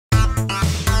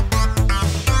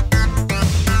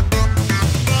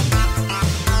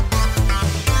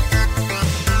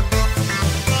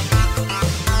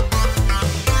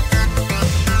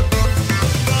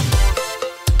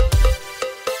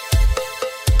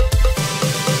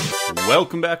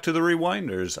Welcome back to the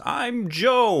Rewinders. I'm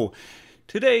Joe.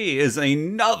 Today is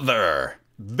another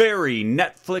very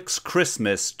Netflix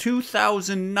Christmas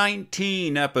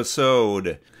 2019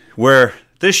 episode where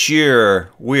this year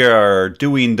we are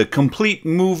doing the complete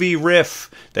movie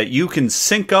riff that you can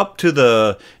sync up to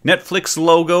the Netflix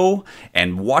logo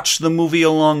and watch the movie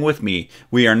along with me.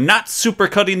 We are not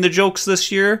supercutting the jokes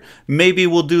this year. Maybe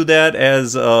we'll do that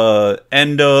as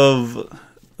end of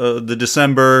the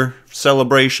December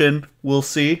celebration. We'll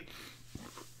see.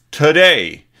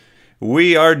 Today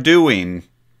we are doing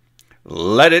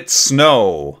Let It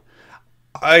Snow.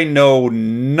 I know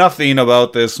nothing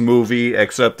about this movie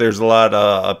except there's a lot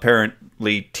of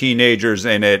apparently teenagers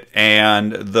in it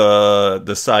and the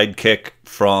sidekick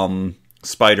from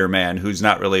Spider-Man, who's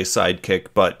not really a sidekick,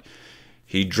 but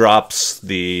he drops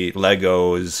the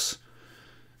Legos.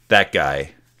 That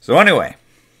guy. So anyway,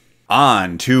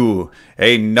 on to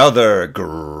another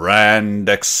grand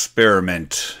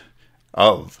experiment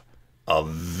of a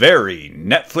very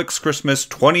Netflix Christmas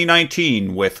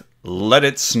 2019 with Let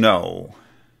It Snow.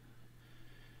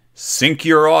 Sync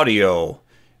your audio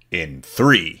in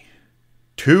 3,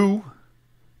 2,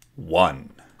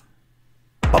 1.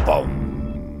 Ba-boom.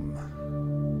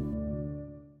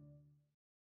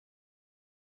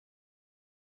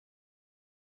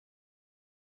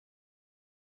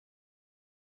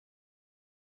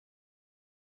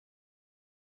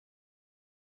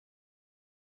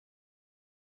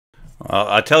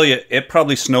 I tell you, it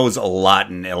probably snows a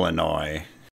lot in Illinois.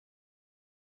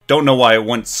 Don't know why it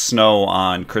wouldn't snow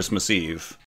on Christmas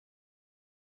Eve.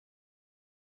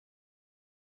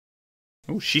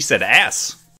 Oh, she said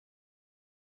ass.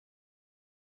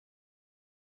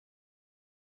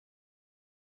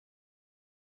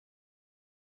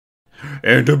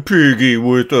 And a piggy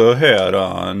with a hat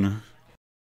on.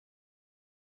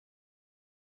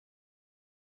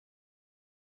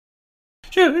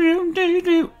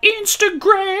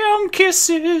 Instagram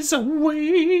kisses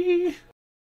away.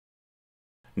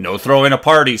 No throwing a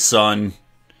party, son.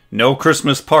 No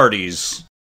Christmas parties.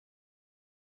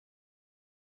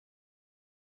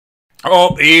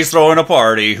 Oh, he's throwing a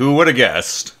party. Who would have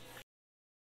guessed?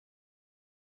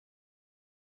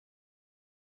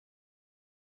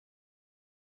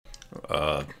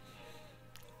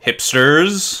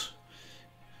 Hipsters.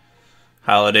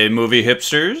 Holiday movie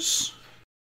hipsters.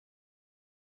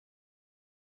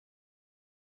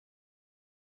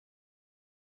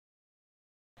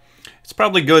 It's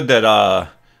probably good that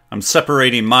I'm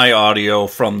separating my audio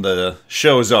from the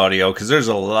show's audio, because there's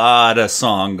a lot of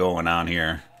song going on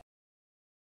here.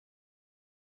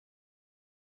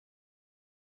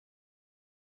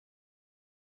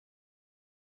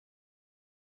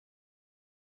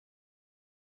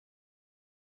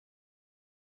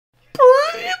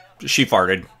 She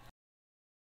farted.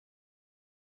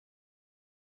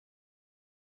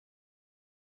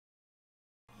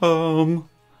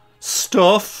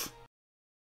 Stuff.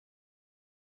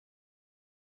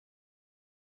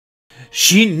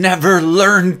 She never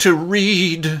learned to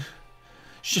read.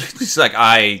 She's like,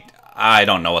 I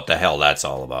don't know what the hell that's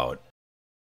all about.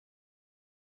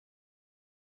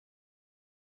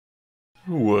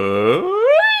 What?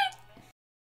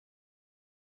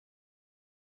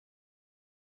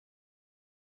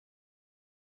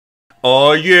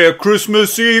 Oh yeah,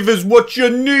 Christmas Eve is what you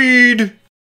need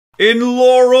in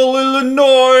Laurel,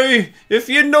 Illinois, if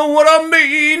you know what I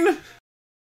mean.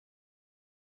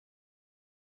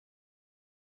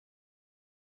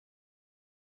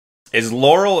 Is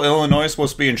Laurel, Illinois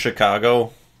supposed to be in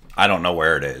Chicago? I don't know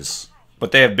where it is.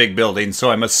 But they have big buildings,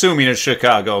 so I'm assuming it's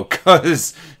Chicago,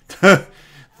 because the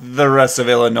rest of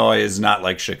Illinois is not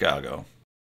like Chicago.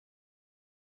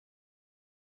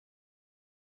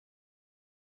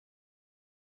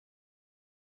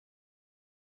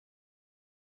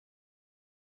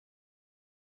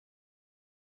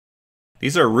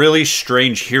 These are really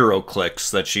strange hero clicks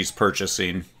that she's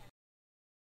purchasing.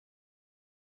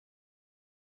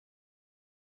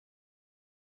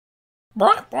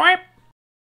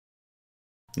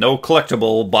 No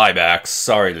collectible buybacks,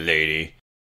 sorry lady.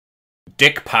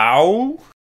 Dick Pow?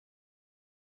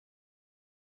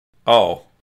 Oh.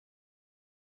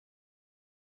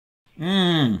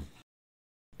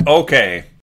 Okay.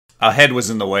 A head was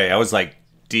in the way. I was like,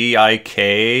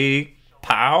 D-I-K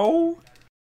Pow?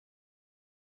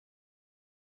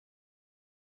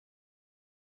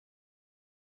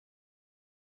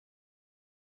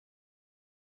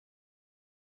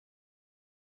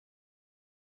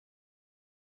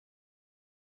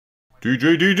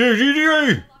 DJ, DJ,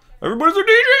 DJ! Everybody's a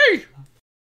DJ!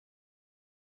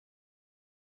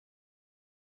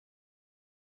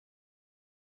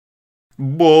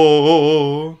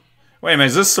 Boy, Wait a minute,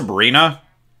 is this Sabrina?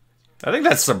 I think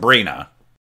that's Sabrina.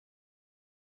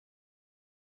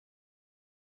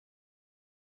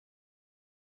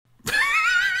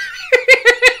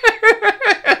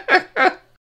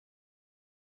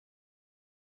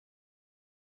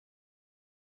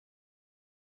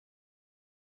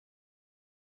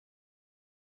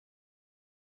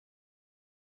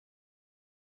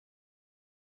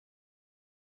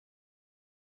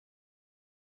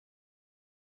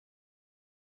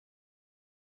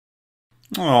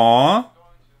 Aww.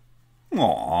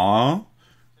 Aww.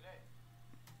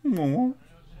 Aww.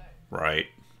 Right.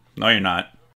 No, you're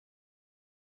not.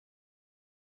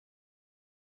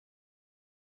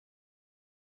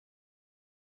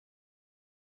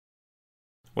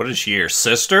 What is she, your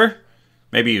sister?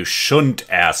 Maybe you shouldn't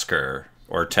ask her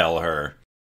or tell her.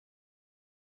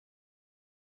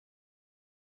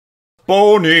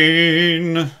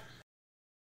 Boning!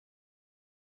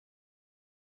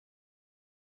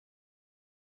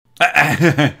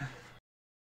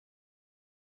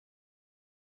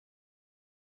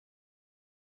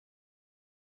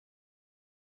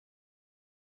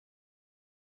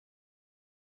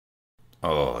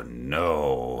 Oh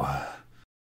no.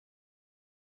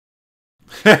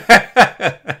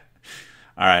 Alright,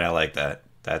 I like that.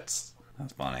 That's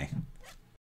funny.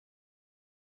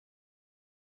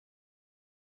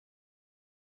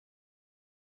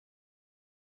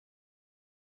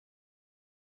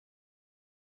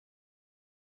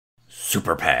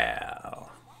 Super Pal.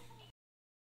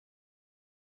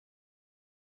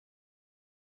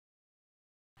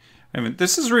 I mean,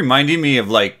 this is reminding me of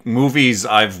like movies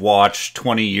I've watched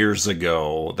 20 years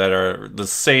ago that are the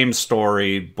same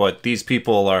story, but these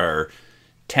people are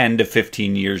 10 to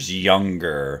 15 years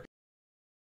younger.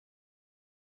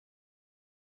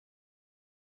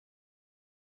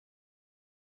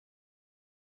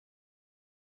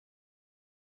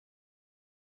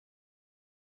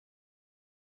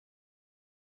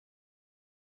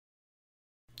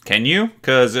 Can you?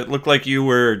 Because it looked like you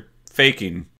were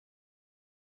faking.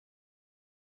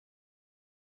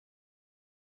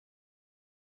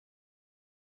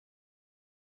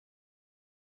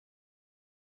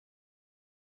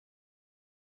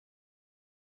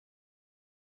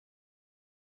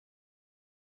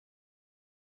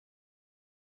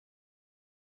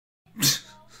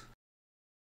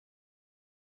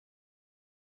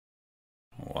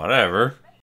 Whatever.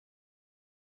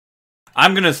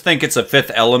 I'm gonna think it's a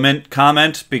Fifth Element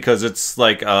comment because it's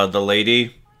like the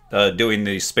lady doing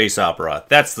the space opera.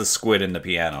 That's the squid in the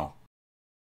piano.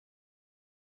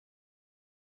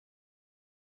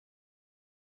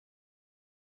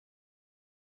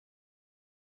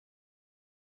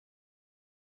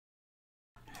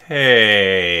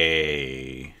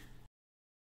 Hey.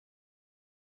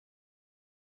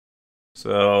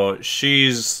 So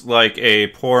she's like a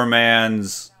poor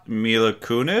man's Mila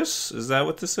Kunis? Is that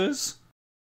what this is?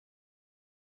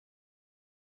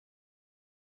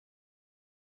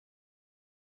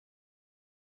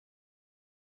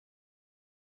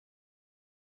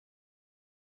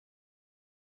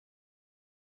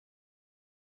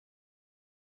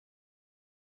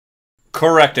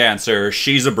 Correct answer.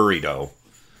 She's a burrito.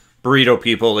 Burrito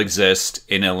people exist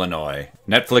in Illinois.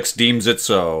 Netflix deems it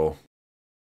so.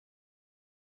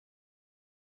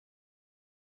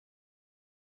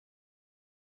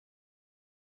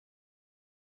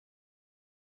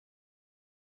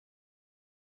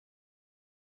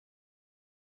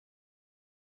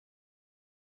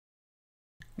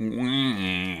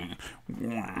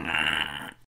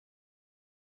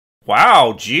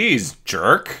 Wow, geez,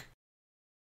 jerk.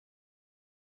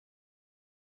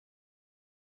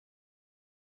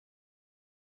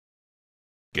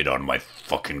 Get on my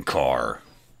fucking car.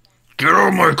 Get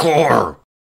on my car!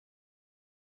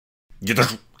 Get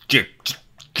out.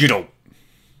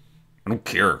 I don't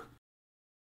care.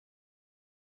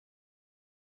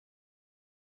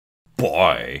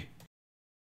 Bye.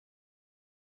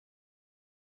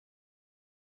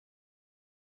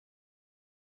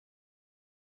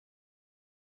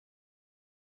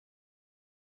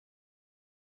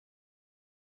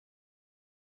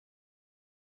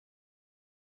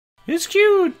 It's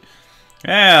cute.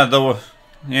 Yeah,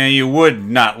 you would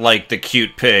not like the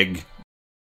cute pig,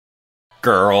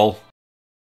 girl.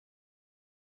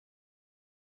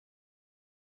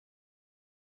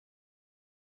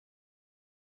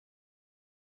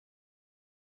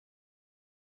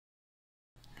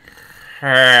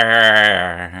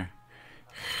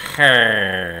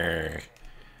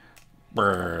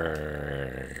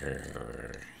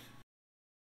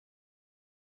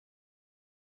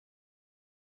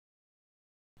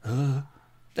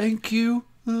 Thank you.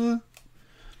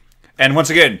 And once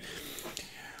again,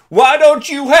 Why don't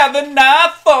you have an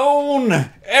iPhone?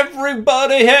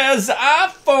 Everybody has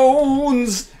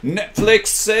iPhones. Netflix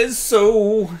says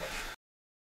so.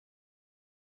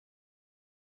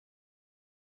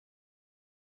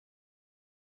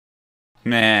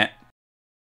 Nah.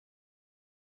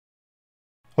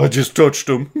 I just touched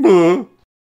him.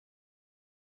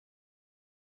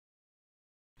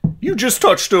 You just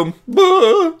touched him.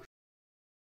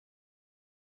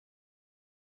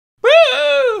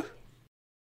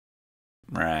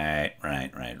 Right.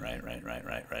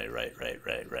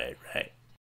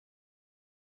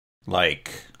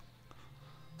 Like,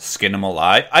 skin him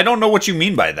alive? I don't know what you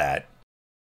mean by that.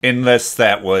 Unless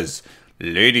that was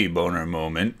lady boner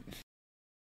moment.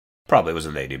 Probably was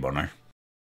a lady boner.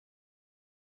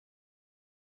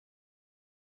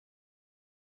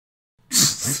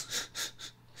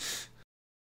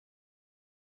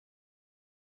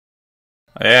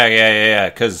 Yeah,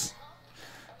 because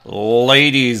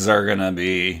ladies are gonna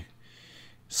be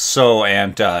so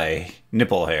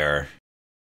anti-nipple hair.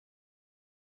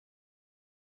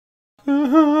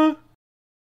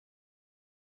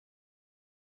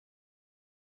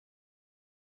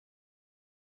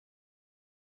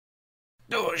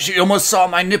 Oh, she almost saw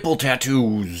my nipple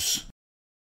tattoos.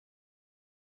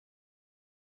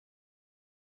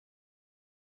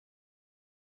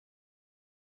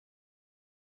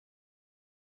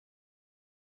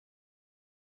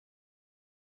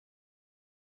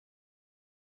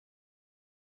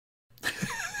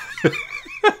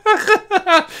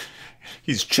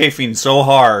 He's chafing so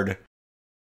hard.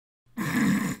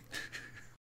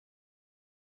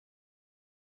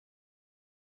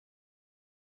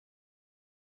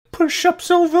 Push-ups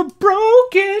over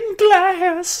broken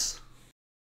glass.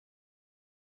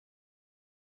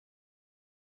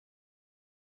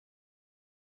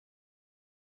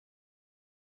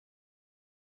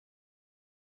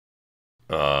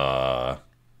 The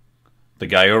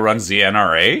guy who runs the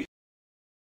NRA?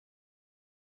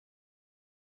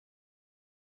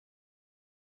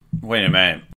 Wait a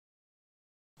minute.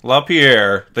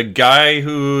 LaPierre, the guy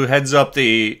who heads up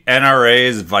the NRA,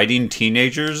 is inviting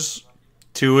teenagers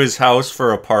to his house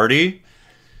for a party?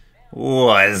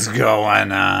 What's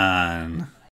going on?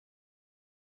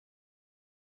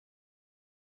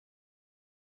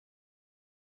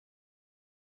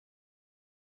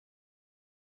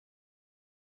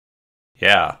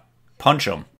 Yeah, punch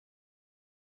him.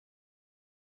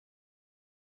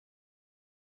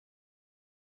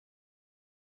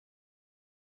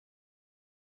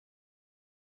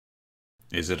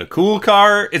 Is it a cool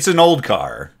car? It's an old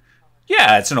car.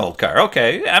 Yeah, it's an old car.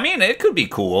 Okay. I mean, it could be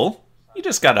cool. You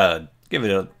just gotta give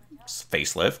it a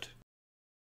facelift.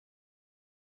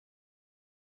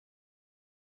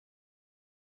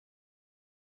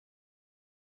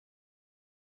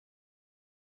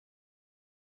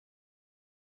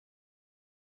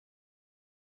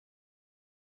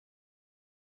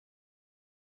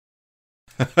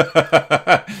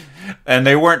 And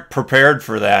they weren't prepared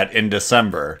for that in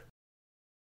December.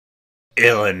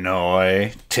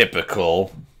 Illinois.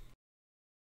 Typical.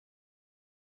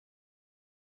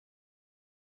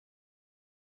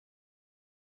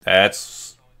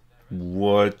 That's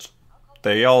what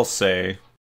they all say.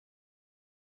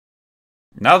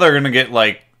 Now they're gonna get,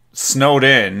 like, snowed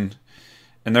in,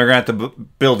 and they're gonna have to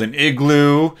build an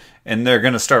igloo, and they're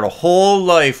gonna start a whole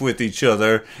life with each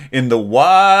other in the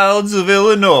wilds of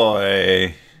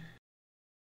Illinois.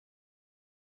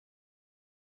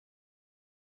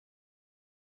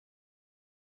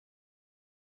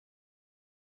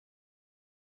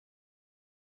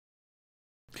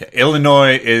 Okay,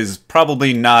 Illinois is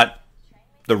probably not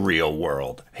the real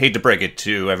world. Hate to break it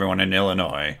to everyone in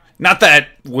Illinois. Not that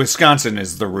Wisconsin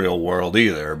is the real world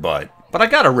either, but I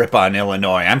gotta rip on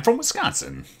Illinois. I'm from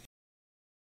Wisconsin.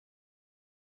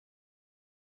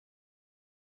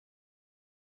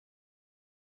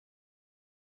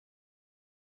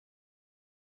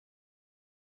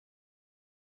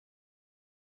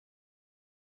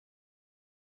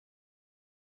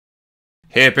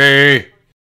 Hippie!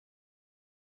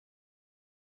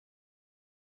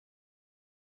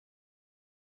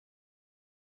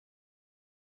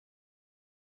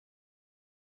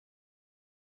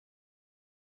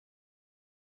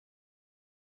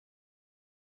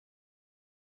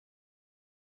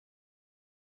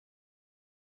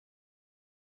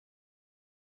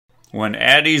 When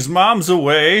Addie's mom's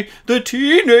away, the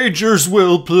teenagers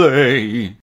will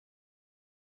play.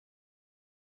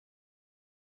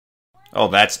 Oh,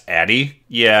 that's Addie?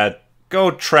 Yeah,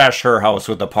 go trash her house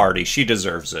with a party. She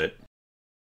deserves it.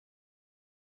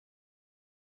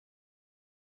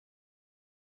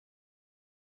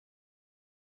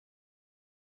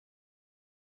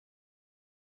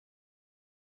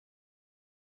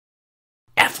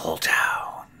 Waffle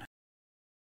Town.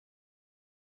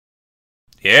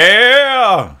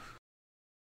 Yeah!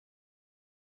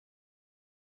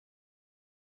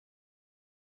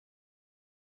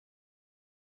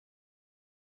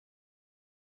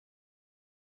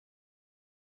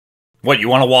 What, you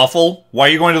want a waffle? Why are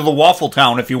you going to the Waffle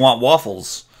Town if you want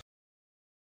waffles?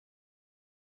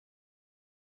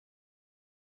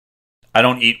 I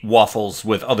don't eat waffles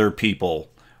with other people.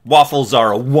 Waffles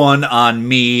are a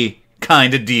one-on-me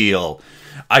kind of deal.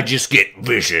 I just get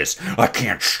vicious. I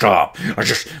can't stop. I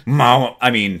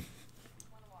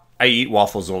eat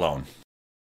waffles alone.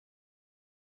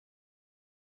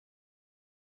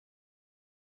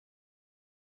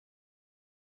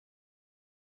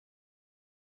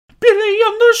 Billy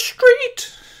on the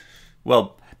street.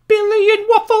 Well, Billy in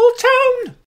Waffle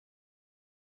Town.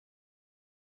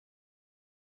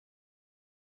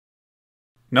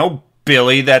 No,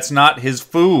 Billy, that's not his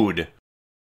food.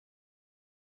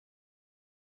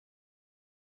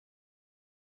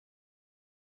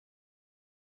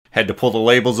 Had to pull the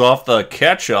labels off the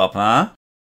ketchup, huh?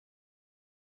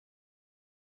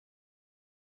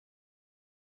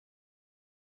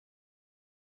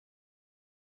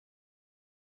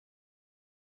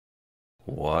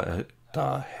 What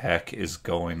the heck is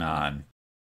going on?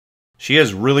 She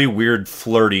has really weird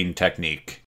flirting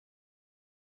technique.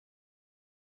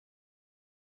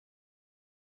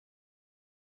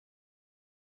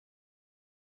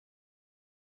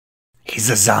 He's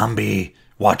a zombie.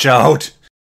 Watch out.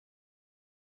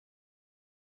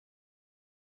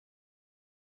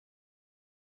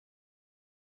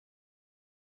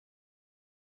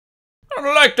 I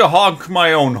don't like to honk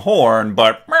my own horn,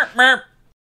 but meep, meep.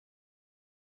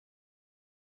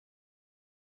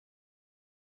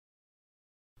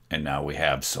 And now we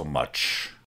have so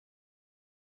much.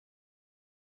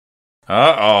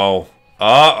 Uh-oh.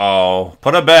 Uh-oh.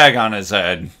 Put a bag on his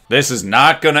head. This is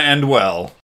not gonna end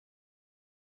well.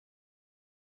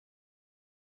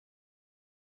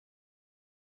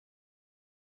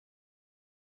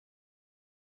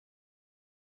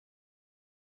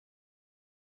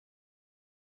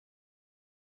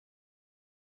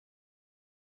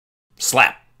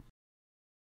 Slap.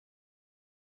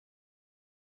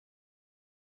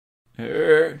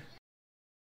 And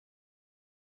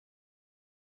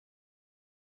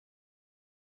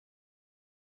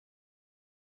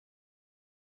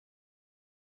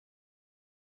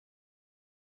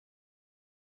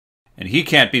he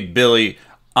can't be Billy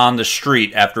on the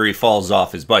street after he falls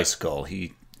off his bicycle.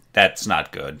 That's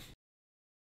not good.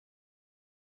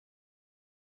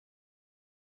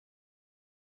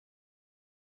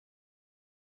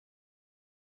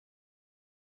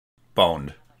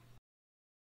 Boned.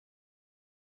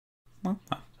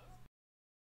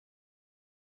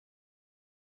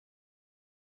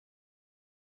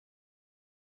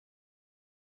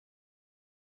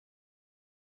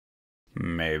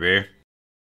 Maybe.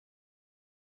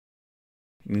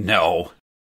 No.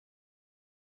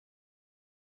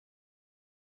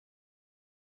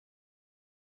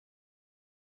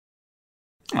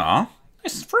 Aw,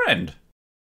 nice friend.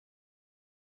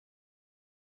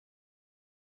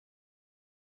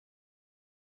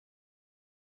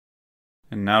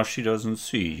 And now she doesn't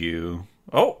see you.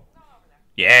 Oh!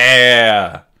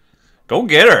 Yeah! Go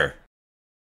get her!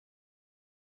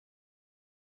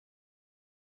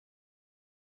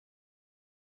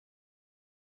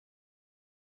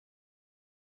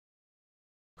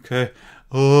 Okay.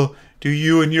 Do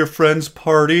you and your friends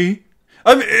party?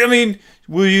 I mean,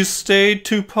 will you stay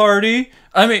to party?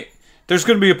 There's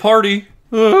gonna be a party.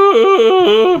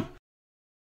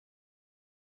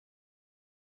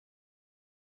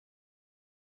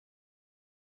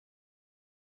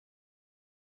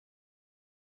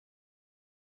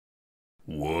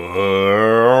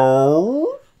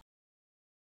 Well...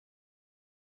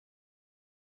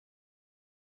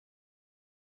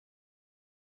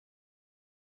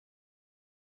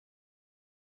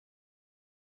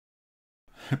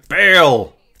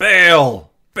 Bail!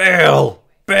 Bail! Bail!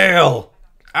 Bail!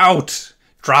 Out!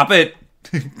 Drop it!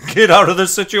 Get out of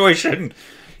this situation!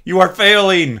 You are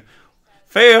failing!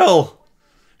 Fail!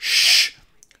 Shh!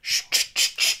 Shh! Shh!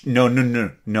 Shh! Shh. No! No!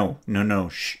 No! No! No! No!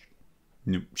 Shh!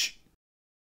 No! Shh!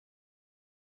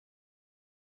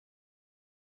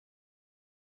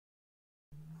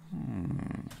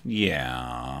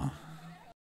 Yeah.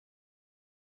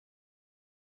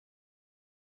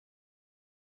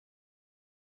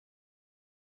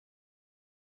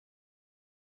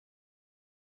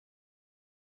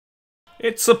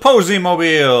 It's a posy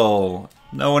mobile!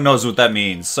 No one knows what that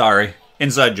means. Sorry.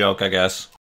 Inside joke, I guess.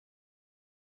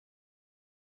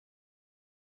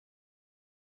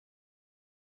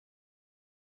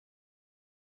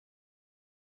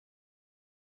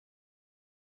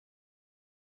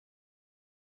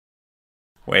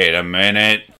 Wait a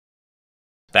minute.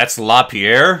 That's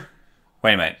LaPierre?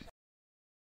 Wait a minute.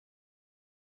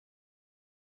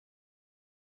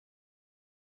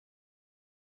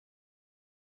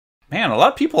 Man, a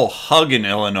lot of people hug in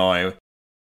Illinois.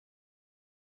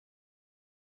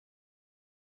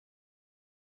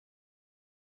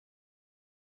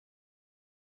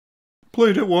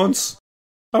 Played it once.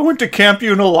 I went to Camp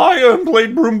Unalaya and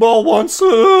played broomball once.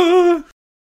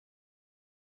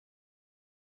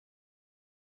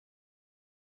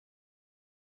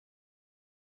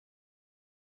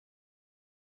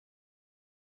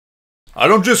 I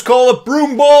don't just call it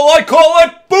broomball, I call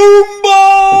it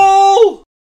boomball!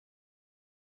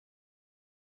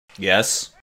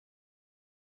 Yes.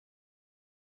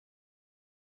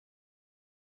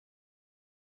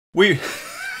 We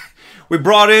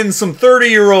brought in some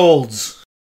 30-year-olds.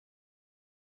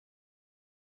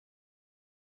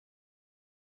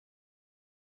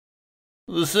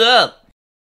 What's up?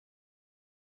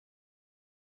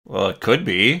 Well, it could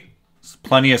be. There's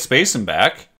plenty of space in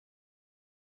back.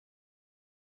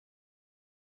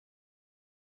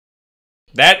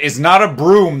 That is not a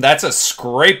broom, that's a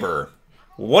scraper.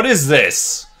 What is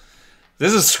this?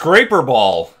 This is scraper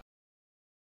ball.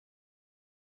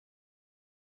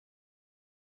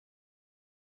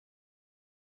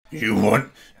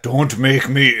 Don't make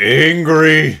me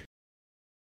angry.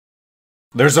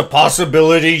 There's a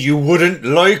possibility you wouldn't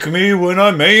like me when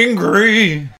I'm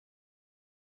angry.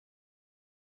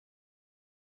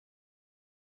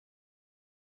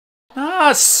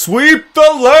 Ah, sweep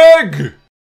the leg!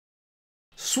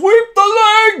 Sweep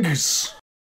the legs!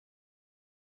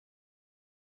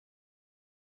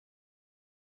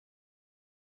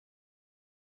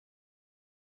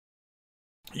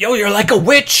 Yo, you're like a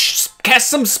witch! Cast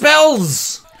some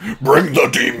spells! Bring the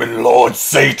demon lord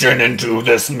Satan into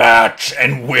this match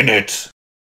and win it!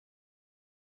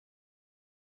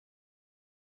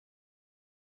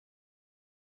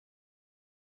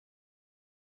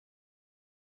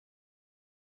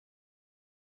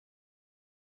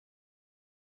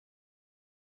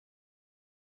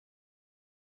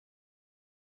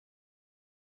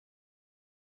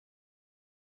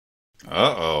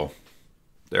 Uh-oh.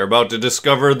 They're about to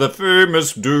discover the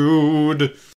famous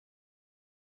dude.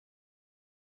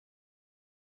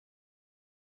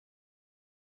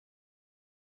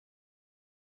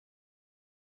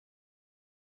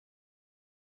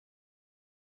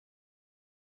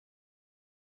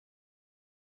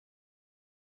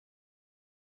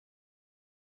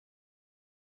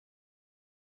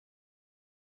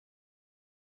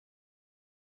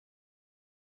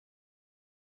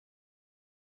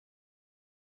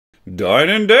 Dine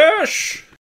and dash!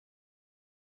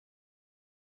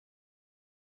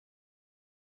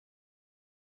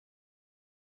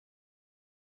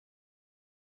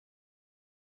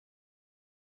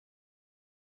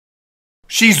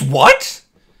 She's what?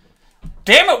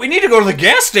 Damn it, we need to go to the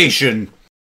gas station!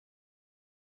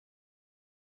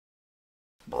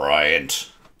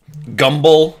 Bryant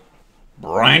Gumbel.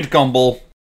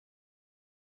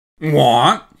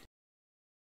 What?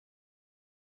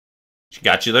 She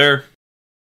got you there?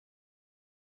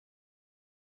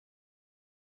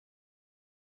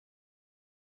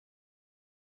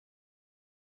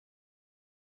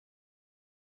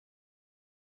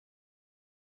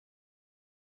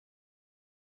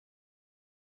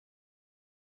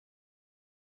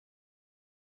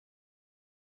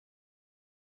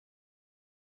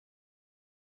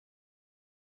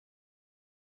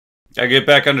 Gotta get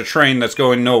back on the train that's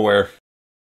going nowhere.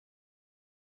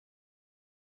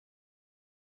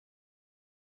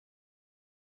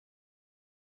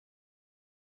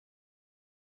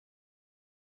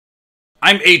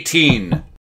 I'm 18.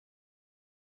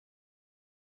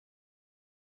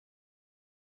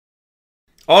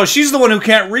 Oh, she's the one who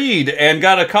can't read and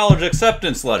got a college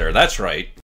acceptance letter. That's right.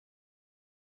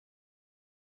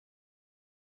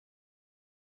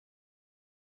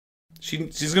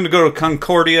 She's going to go to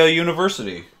Concordia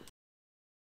University.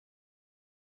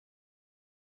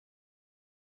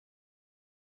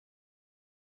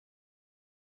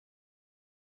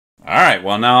 All right,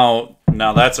 well now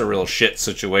that's a real shit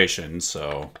situation,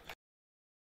 so...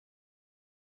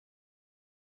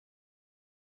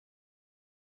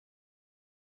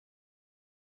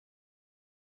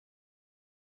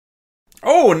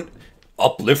 Oh, an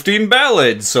uplifting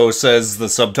ballad, so says the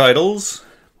subtitles.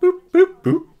 Boop, boop,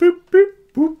 boop, boop, boop,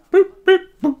 boop, boop, boop,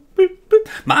 boop, boop,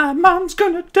 boop. My mom's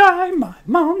gonna die, my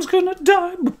mom's gonna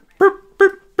die. Boop, boop,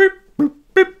 boop, boop, boop,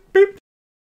 boop, boop.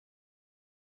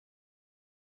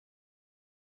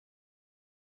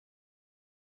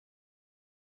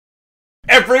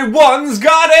 Everyone's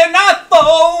got an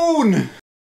iPhone!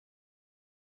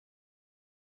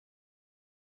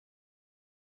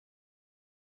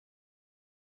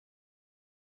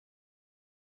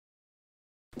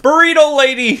 Burrito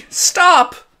Lady!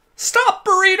 Stop! Stop,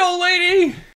 Burrito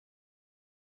Lady!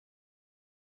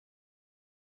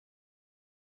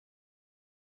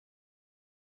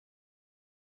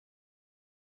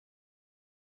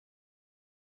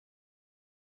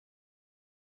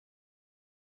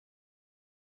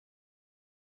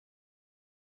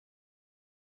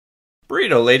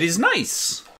 Burrito Lady's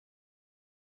nice.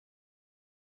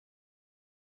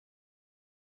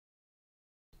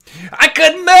 I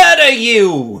could murder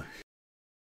you!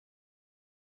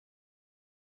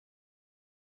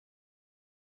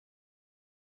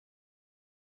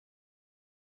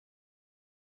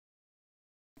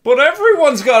 But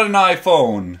everyone's got an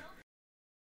iPhone.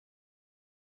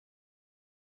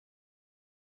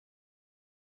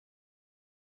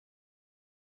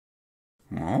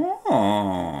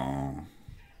 Oh.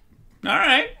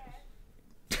 Alright.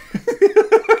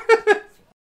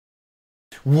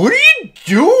 What are you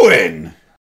doing?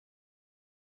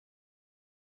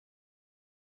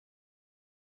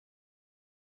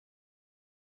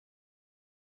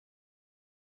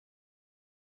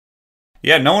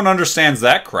 Yeah, no one understands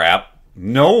that crap.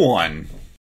 No one.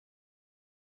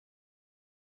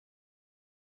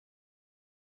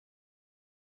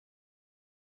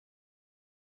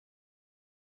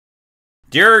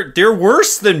 They're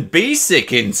worse than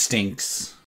basic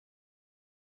instincts.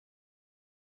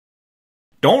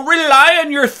 Don't rely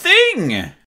on your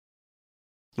thing.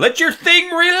 Let your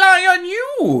thing rely on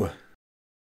you.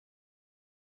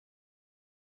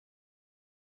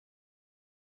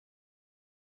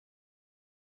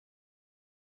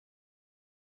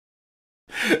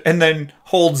 And then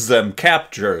holds them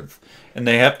captured. And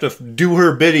they have to do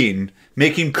her bidding,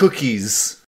 making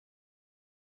cookies.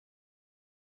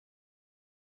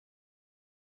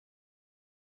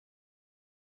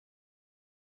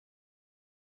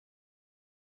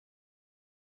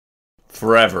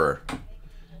 Forever.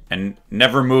 And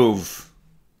never move.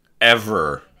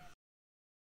 Ever.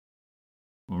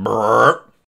 Brrr.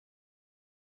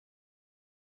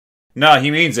 No, he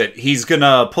means it. He's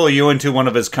gonna pull you into one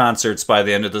of his concerts by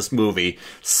the end of this movie.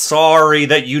 Sorry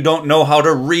that you don't know how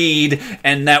to read,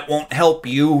 and that won't help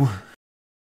you.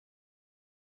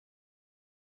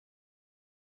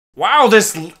 Wow,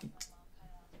 this...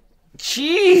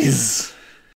 Jeez.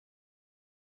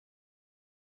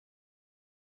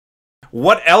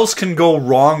 What else can go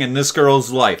wrong in this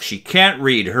girl's life? She can't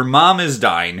read. Her mom is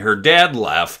dying. Her dad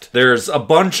left. There's a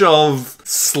bunch of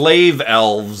slave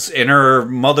elves in her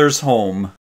mother's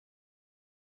home.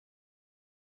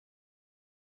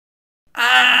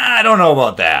 I don't know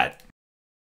about that.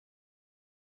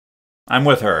 I'm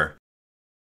with her.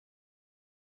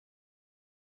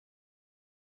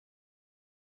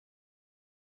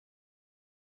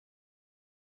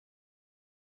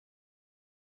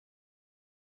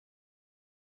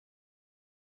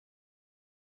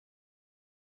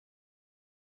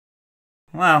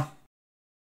 Well.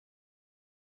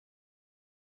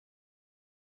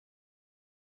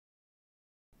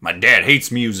 My dad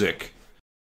hates music.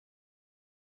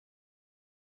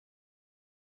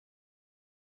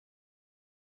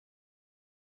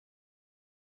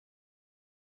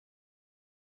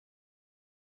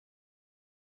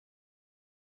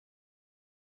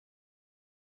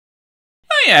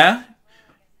 Oh yeah.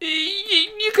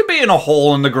 You could be in a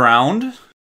hole in the ground.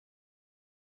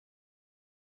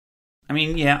 I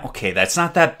mean, yeah, okay, that's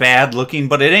not that bad looking,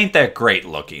 but it ain't that great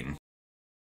looking.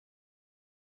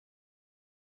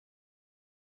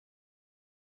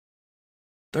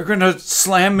 They're gonna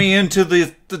slam me into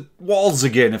the walls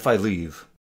again if I leave.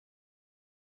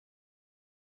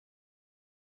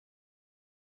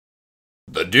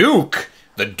 The Duke?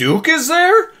 The Duke is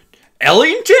there?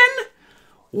 Ellington?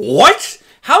 What?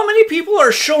 How many people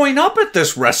are showing up at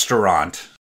this restaurant?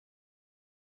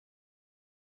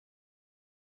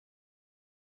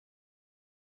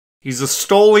 He's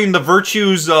extolling the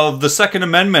virtues of the Second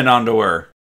Amendment onto her.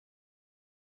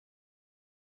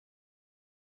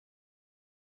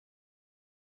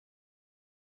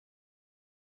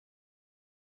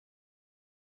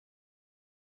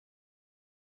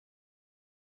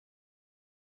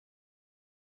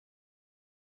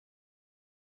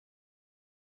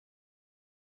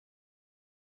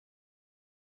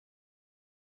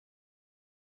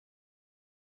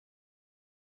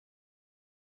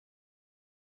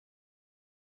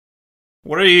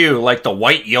 What are you, like the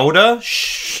White Yoda?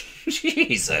 Shh,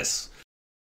 Jesus.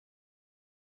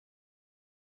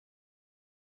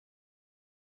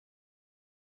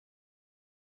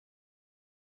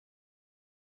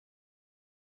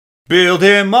 Build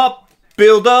him up,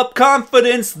 build up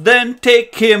confidence, then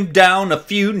take him down a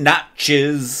few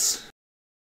notches.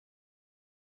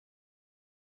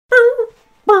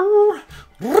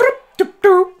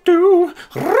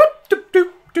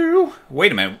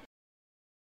 Wait a minute.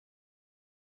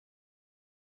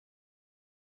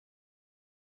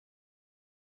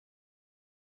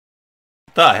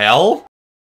 The hell?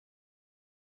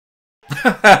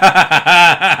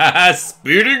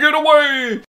 Speeding it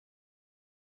away!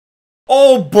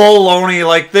 Oh, baloney,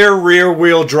 like their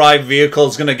rear-wheel drive vehicle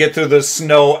is gonna get through the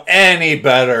snow any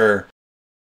better.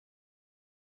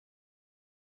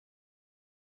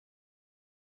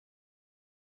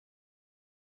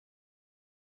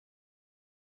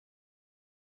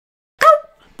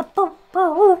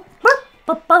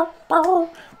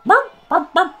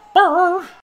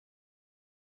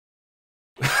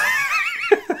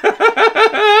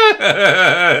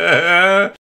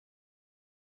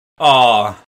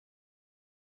 Aw.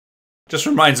 Just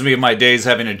reminds me of my days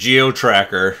having a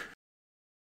geo-tracker.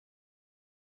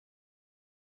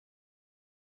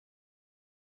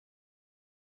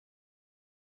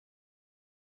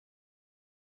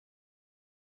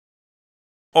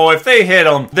 Oh, if they hit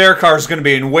them, their car's gonna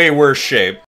be in way worse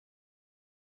shape.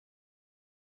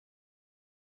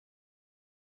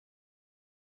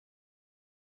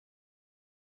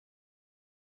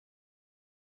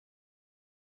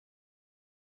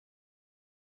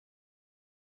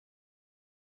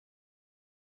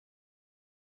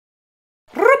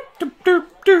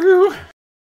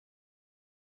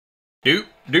 Do.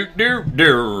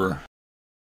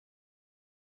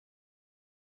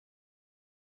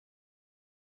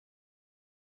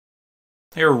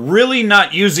 They're really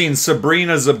not using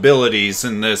Sabrina's abilities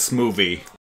in this movie.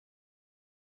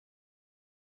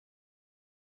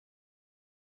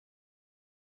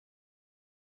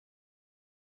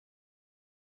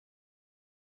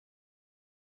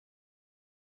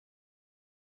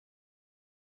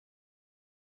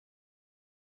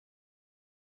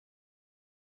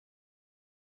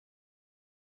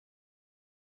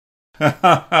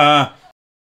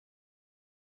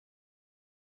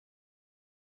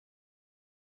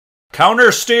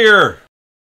 Counter steer!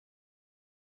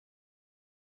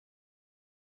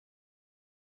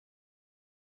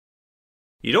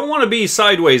 You don't want to be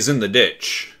sideways in the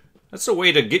ditch. That's a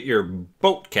way to get your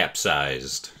boat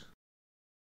capsized.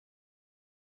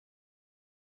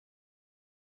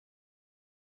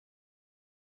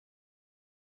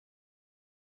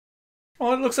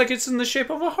 Well, it looks like it's in the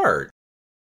shape of a heart.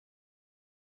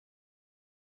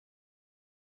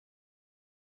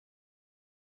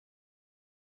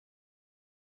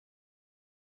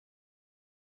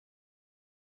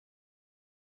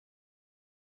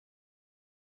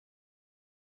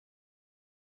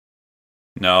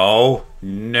 No.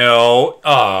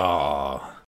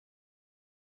 Oh.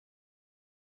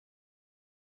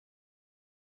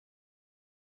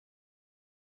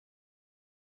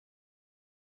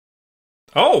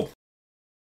 Oh.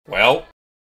 Well.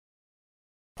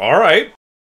 Alright.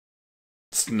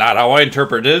 It's not how I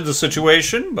interpreted the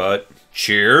situation, but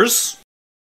cheers.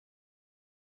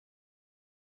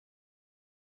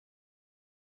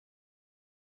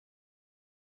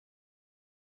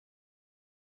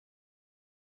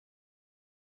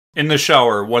 In the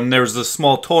shower, when there's the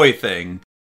small toy thing.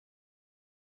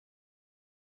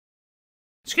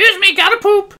 Excuse me, gotta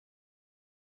poop!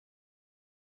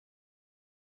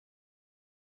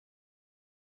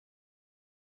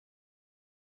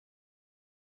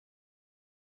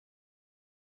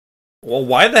 Well,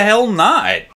 why the hell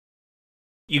not?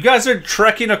 You guys are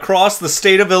trekking across the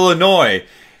state of Illinois.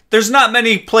 There's not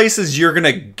many places you're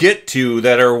gonna get to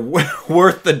that are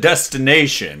worth the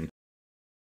destination.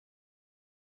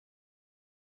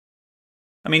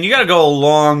 I mean, you gotta go a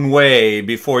long way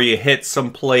before you hit some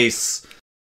place.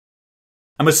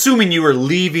 I'm assuming you were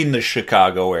leaving the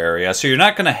Chicago area, so you're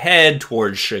not gonna head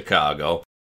towards Chicago.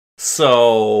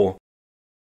 So...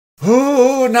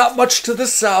 oh, not much to the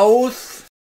south.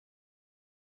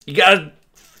 You gotta...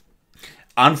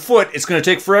 on foot, it's gonna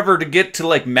take forever to get to,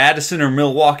 like, Madison or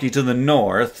Milwaukee to the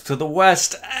north. To the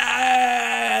west,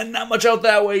 not much out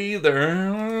that way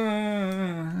either.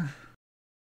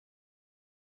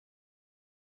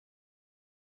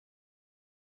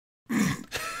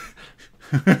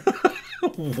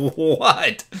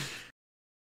 What?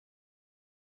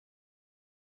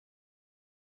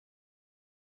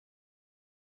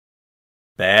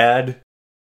 Bad.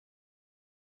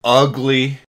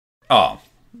 Ugly. Oh,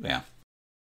 yeah.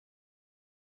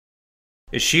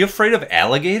 Is she afraid of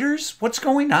alligators? What's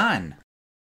going on?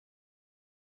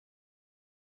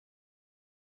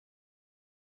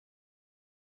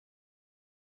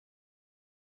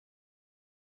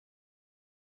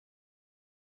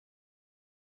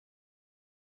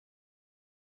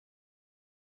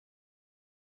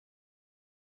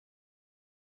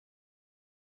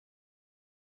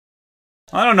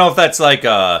 I don't know if that's like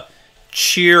a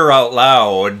cheer out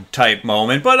loud type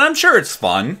moment, but I'm sure it's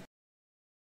fun.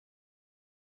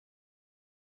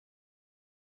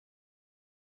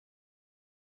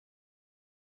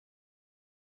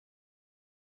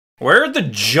 Where are the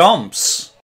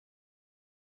jumps?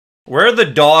 Where are the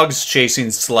dogs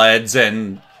chasing sleds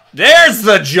and... There's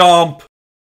the jump!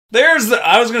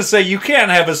 I was gonna say, you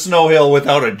can't have a snow hill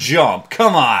without a jump.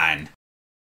 Come on.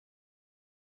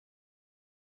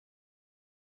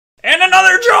 And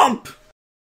another jump!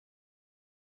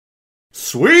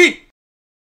 Sweet!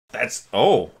 That's...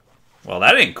 Oh. Well,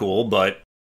 that ain't cool, but...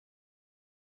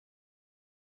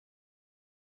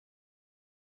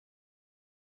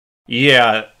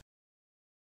 Yeah.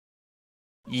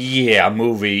 Yeah,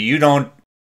 movie. You don't...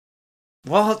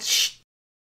 Well,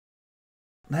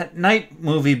 that night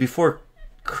movie before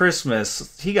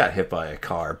Christmas, he got hit by a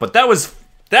car. But that was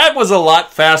a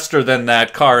lot faster than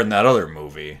that car in that other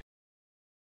movie.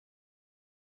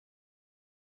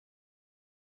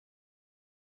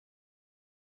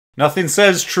 Nothing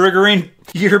says triggering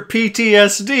your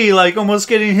PTSD like almost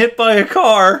getting hit by a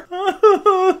car.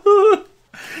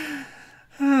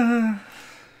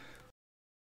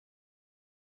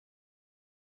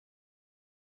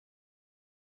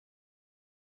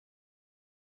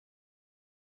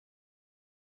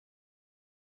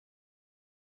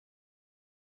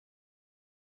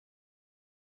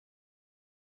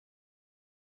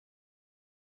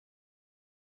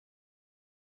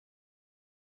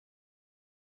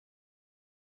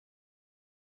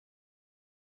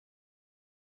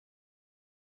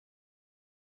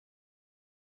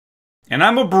 And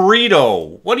I'm a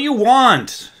burrito. What do you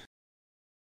want?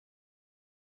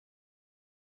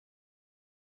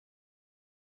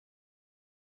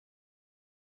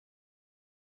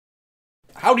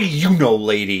 How do you know,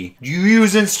 lady? Do you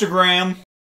use Instagram?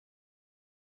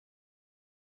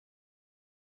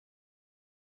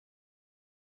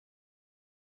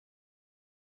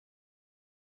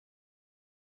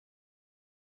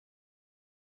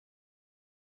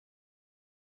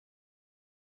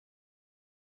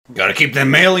 Gotta keep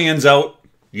them aliens out.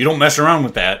 You don't mess around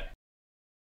with that.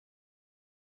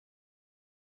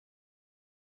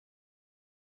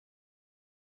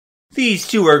 These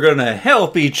two are gonna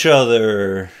help each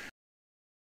other.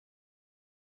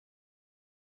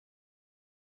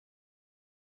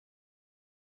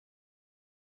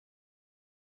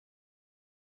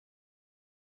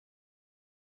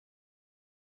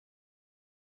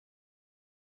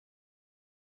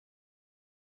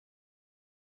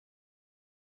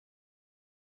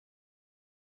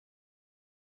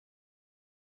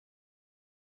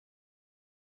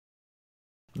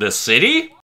 The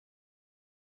city?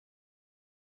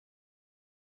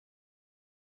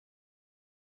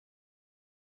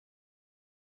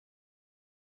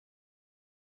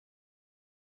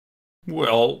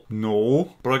 Well,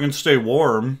 no, but I can stay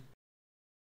warm.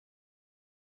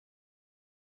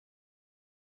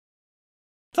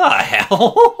 The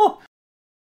hell?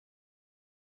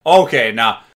 Okay,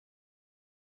 now.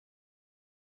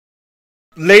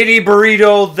 Lady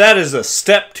Burrito, that is a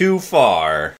step too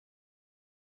far.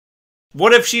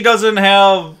 What if she doesn't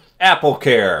have Apple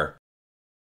Care?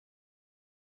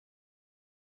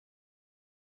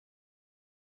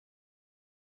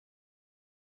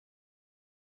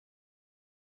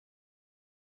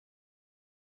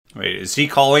 Wait, is he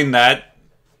calling that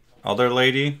other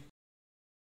lady?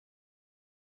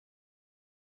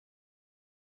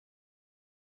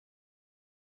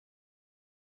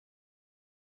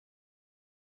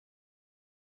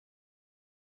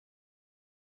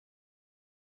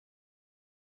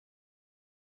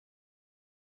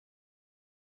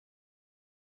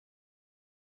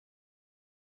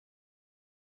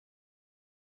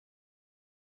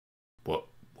 What?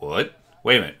 What?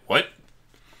 Wait a minute, what?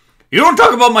 You don't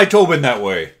talk about my Tobin that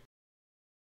way!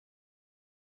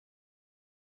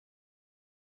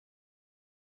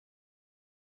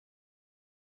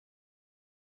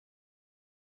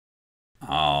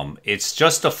 It's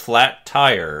just a flat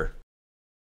tire.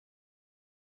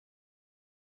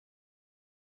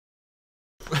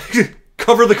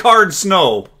 Cover the car in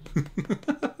snow.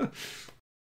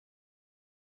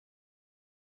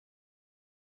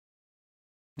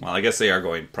 Well, I guess they are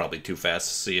going probably too fast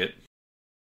to see it.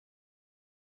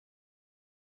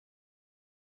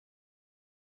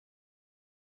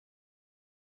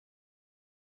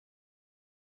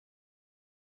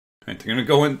 Right, they're gonna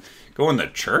go in the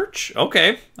church?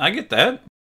 Okay, I get that.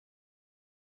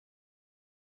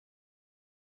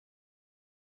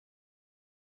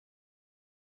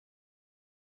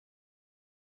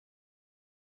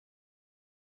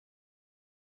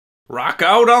 Rock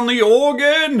out on the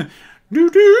organ!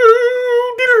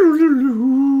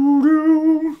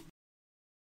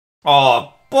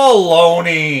 Oh,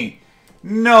 baloney!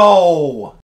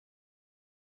 No!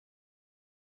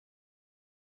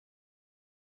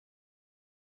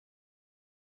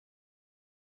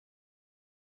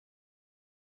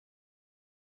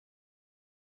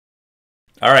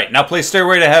 Alright, now play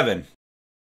Stairway to Heaven.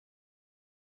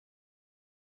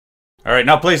 Alright,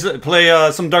 now play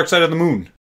some Dark Side of the Moon.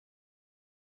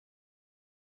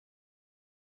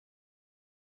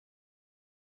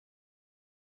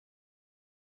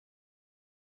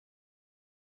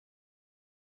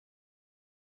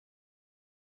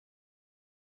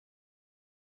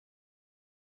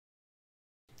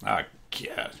 Ah,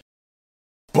 God.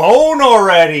 Bone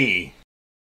already!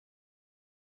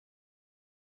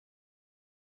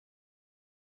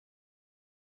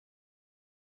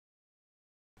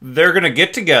 They're gonna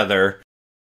get together.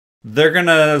 They're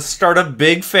gonna start a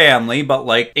big family, but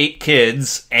like 8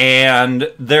 kids,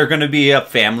 and they're gonna be a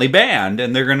family band,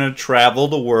 and they're gonna travel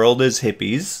the world as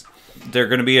hippies. They're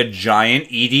gonna be a giant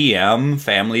EDM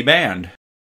family band.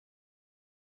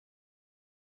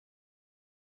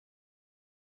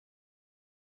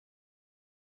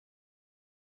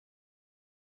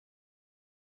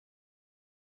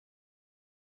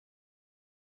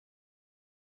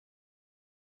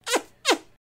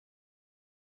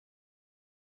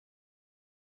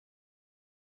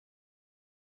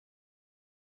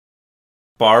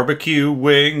 Barbecue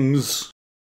wings.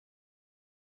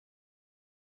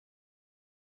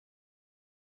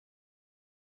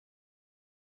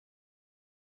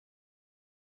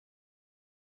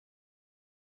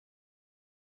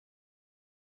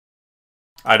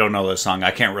 I don't know this song.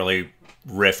 I can't really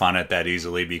riff on it that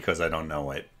easily because I don't know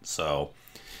it. So.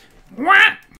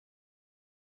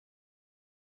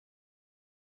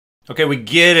 Okay, we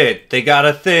get it. They got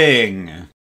a thing.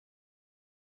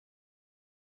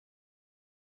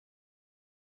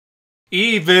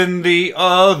 Even the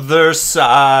other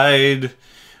side,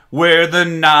 where the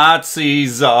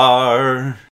Nazis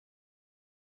are.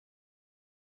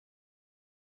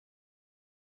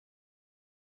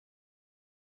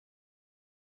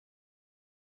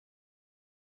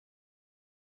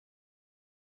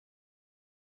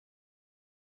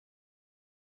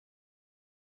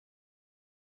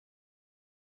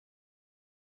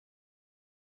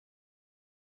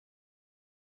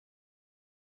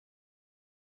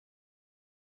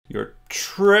 Your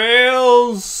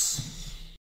trails.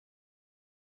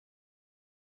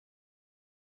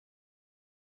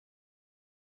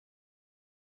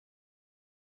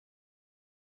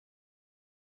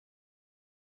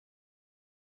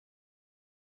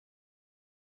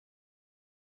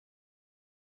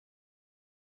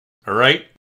 Alright?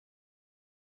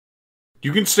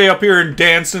 You can stay up here and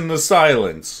dance in the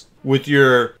silence with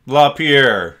your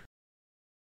LaPierre.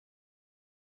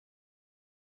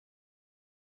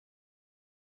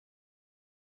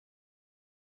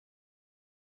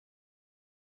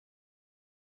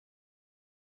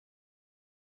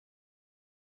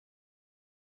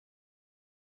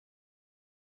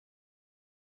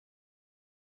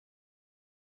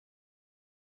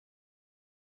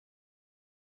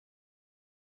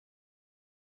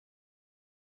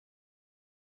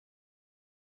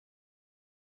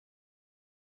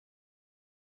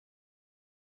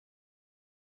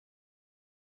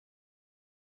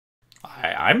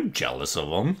 I'm jealous of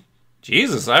him.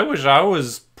 Jesus, I wish I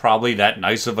was probably that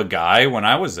nice of a guy when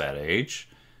I was that age.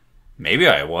 Maybe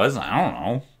I was, I don't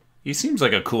know. He seems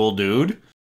like a cool dude.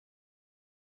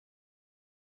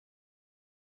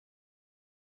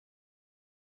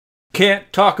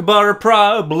 Can't talk about our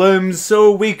problems,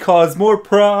 so we cause more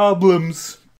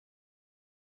problems.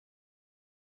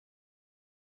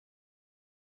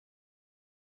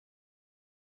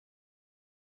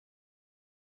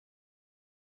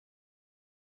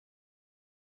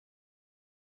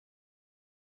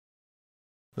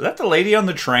 Was that the lady on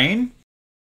the train?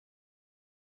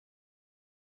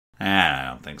 I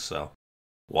don't think so.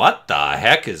 What the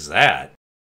heck is that?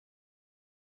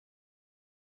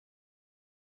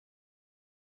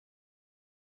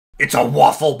 It's a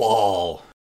waffle ball!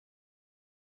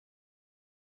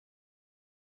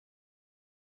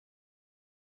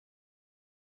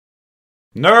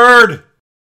 Nerd!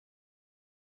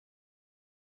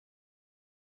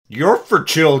 You're for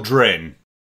children!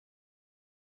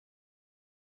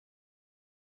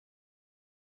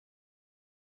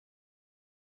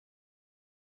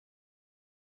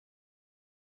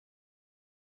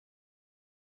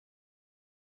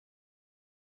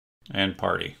 And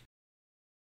party.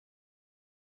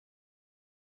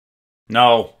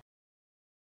 No.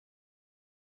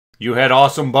 You had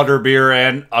awesome butterbeer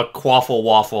and a quaffle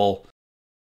waffle.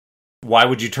 Why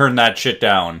would you turn that shit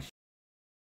down?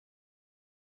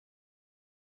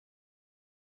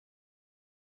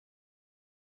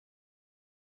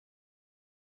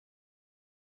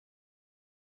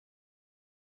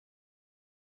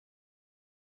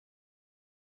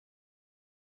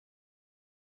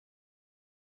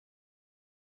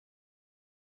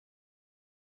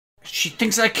 She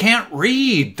thinks I can't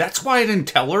read. That's why I didn't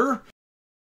tell her.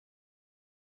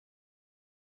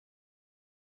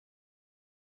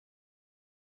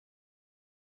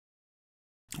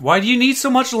 Why do you need so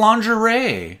much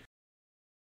lingerie?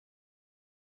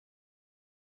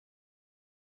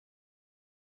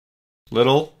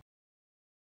 Little?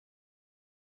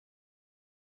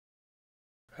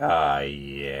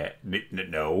 Yeah.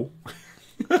 No.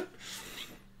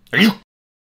 Are you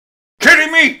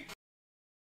kidding me?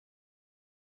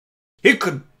 He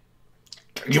could...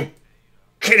 Are you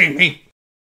kidding me?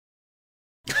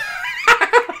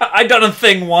 I done a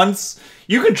thing once.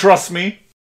 You can trust me.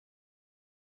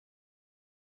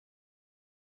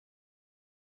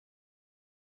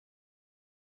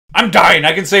 I'm dying.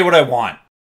 I can say what I want.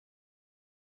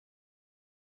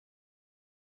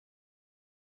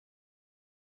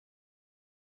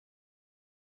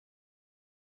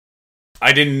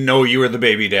 I didn't know you were the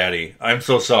baby daddy. I'm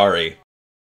so sorry.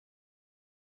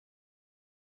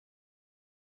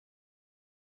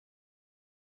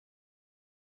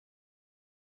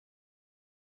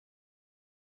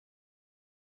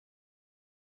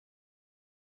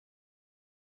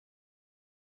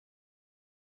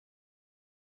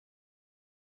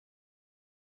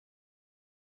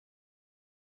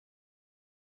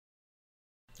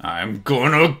 I'm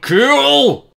gonna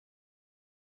kill!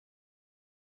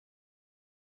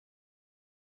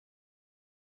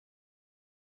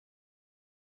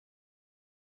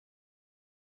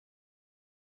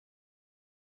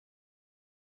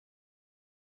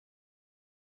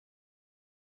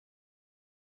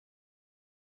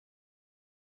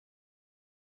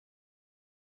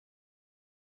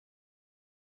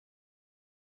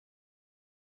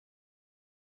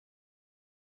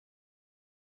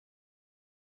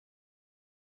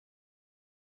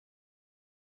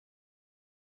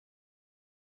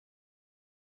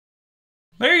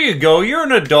 There you go, you're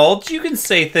an adult. You can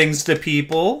say things to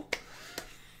people.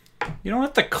 You don't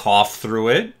have to cough through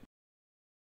it.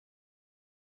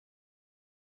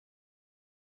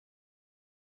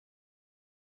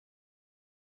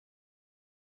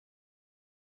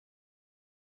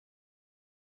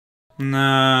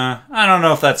 Nah, I don't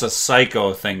know if that's a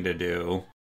psycho thing to do.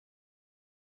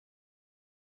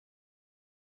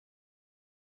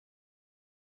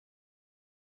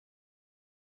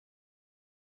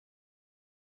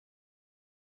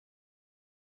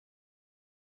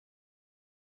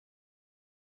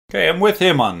 Okay, I'm with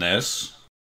him on this.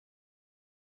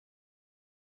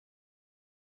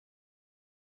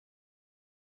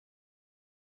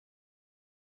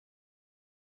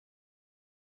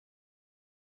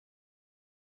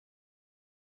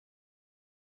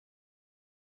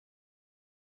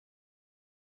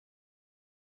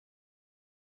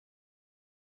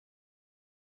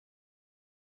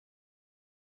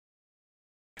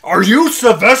 Are you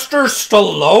Sylvester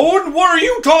Stallone? What are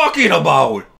you talking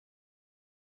about?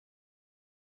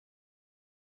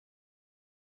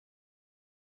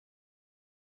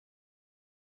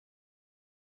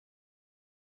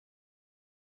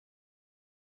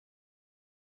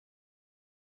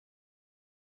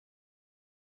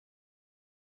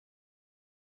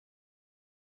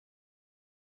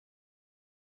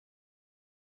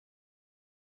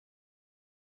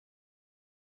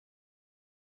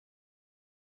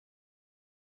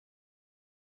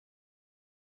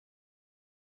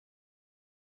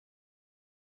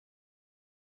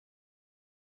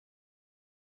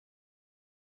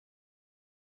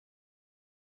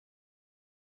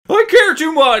 I care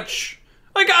too much.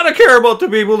 I gotta care about the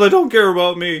people that don't care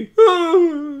about me.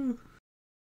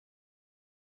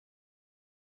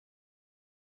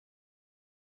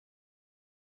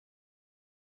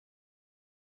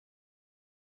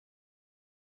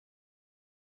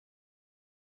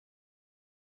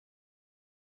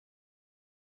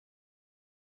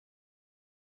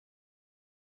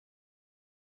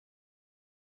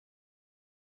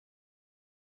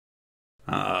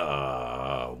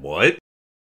 What?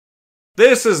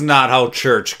 This is not how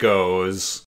church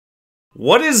goes.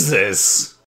 What is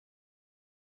this?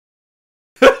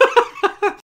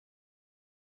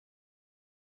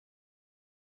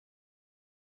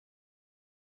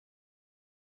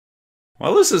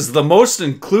 Well, this is the most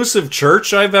inclusive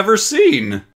church I've ever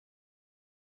seen.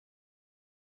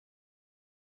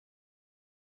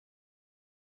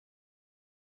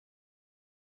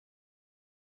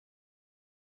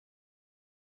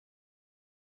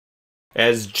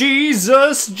 As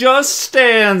Jesus just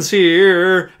stands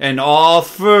here and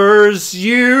offers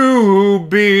you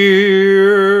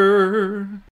beer.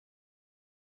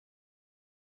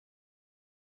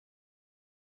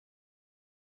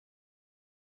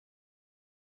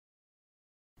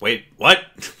 Wait, what?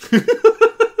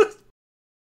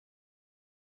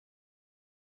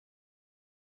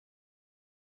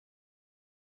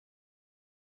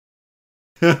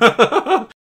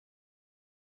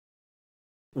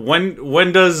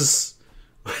 when does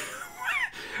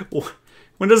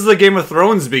when does the Game of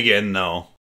Thrones begin, though?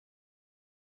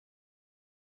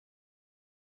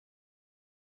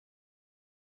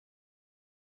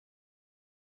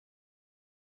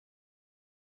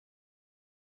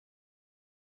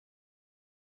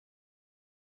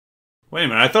 Wait a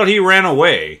minute, I thought he ran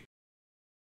away.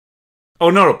 Oh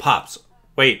no, Pops.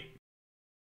 Wait.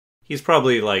 He's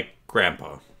probably like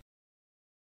Grandpa.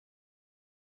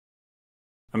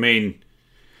 I mean,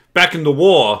 back in the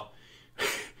war,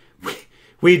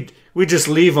 we'd just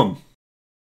leave him.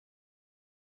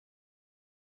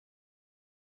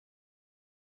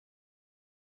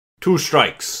 Two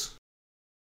strikes.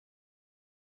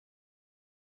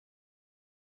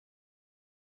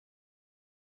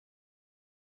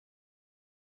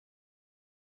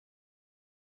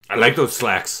 I like those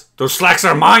slacks. Those slacks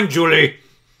are mine, Julie!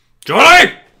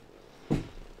 Julie!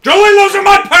 Julie, those are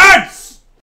my pants!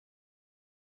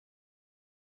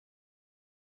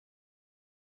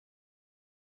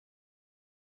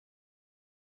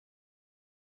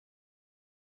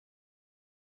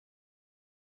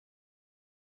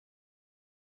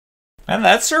 And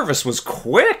that service was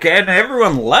quick, and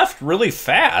everyone left really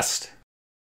fast.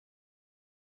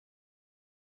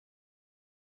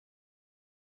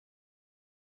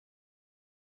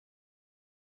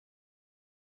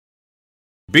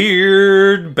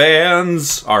 Beard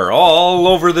bands are all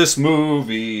over this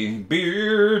movie.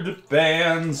 Beard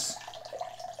bands.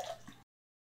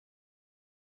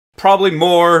 Probably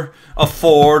more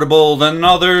affordable than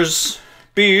others.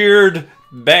 Beard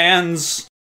bands.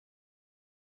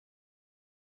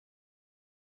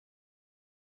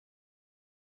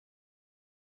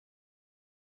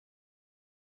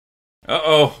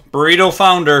 Uh-oh, Burrito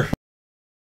found her.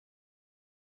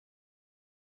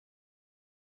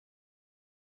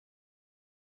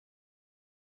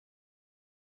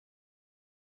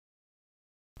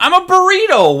 I'm a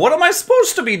burrito! What am I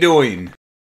supposed to be doing?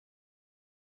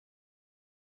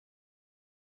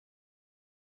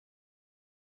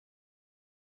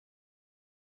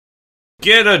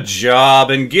 Get a job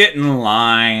and get in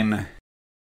line.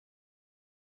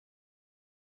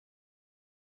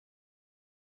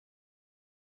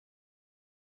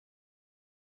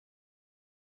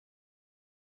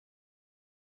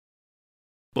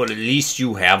 But at least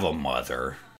you have a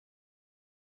mother.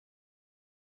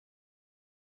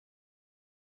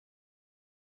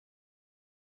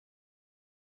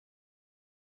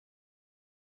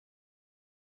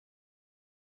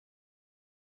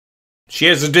 She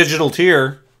has a digital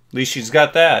tear. At least she's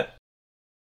got that.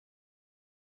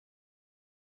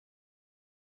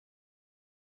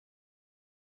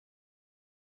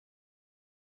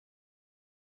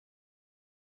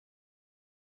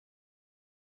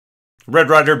 Red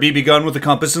Ryder BB gun with a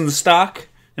compass in the stock?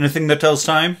 Anything that tells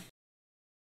time?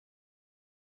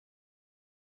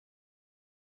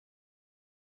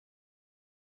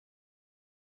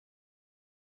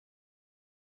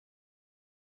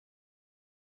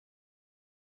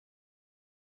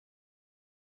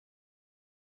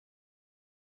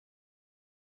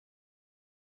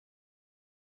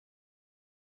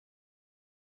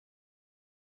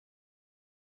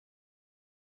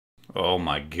 Oh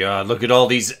my god, look at all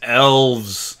these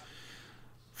elves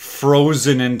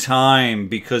frozen in time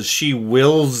because she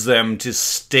wills them to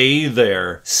stay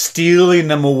there, stealing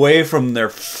them away from their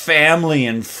family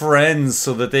and friends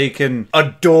so that they can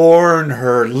adorn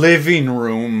her living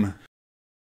room.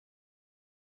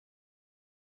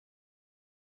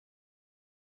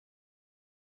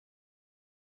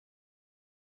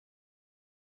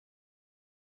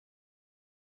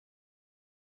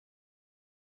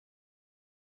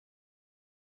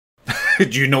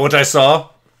 Do you know what I saw?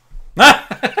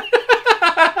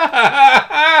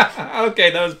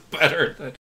 Okay, that was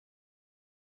better.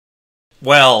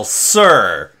 Well,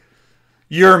 sir,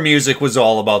 your music was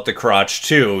all about the crotch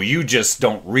too. You just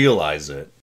don't realize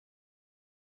it.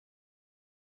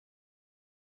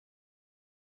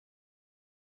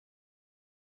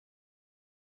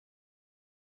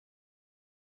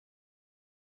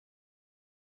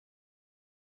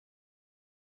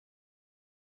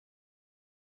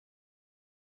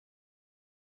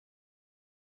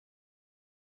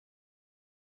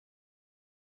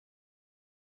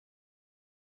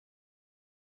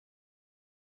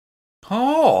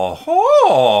 Oh,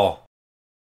 oh.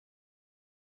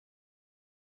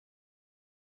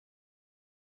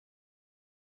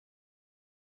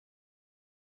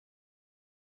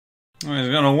 He's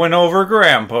gonna win over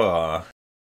Grandpa.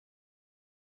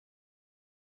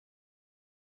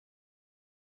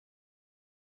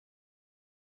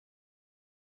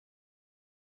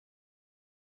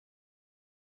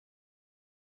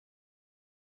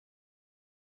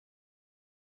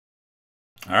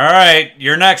 Alright,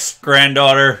 you're next,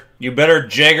 granddaughter. You better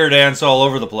Jagger dance all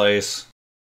over the place.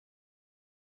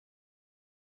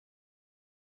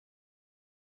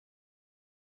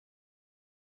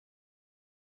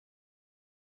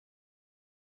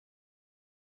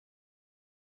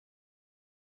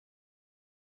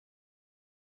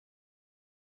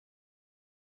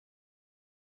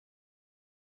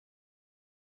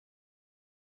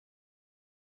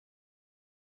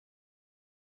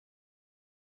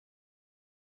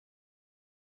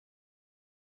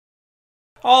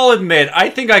 I'll admit, I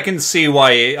think I can see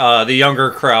why the younger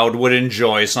crowd would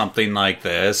enjoy something like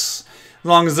this. As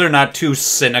long as they're not too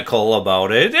cynical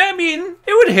about it. I mean,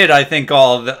 it would hit, I think,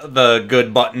 all the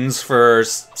good buttons for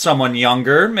someone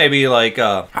younger. Maybe like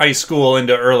high school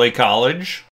into early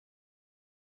college.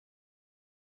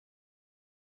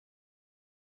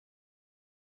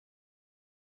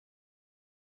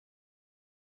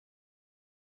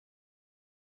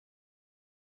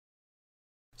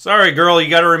 Sorry, girl, you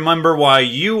gotta remember why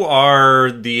you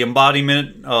are the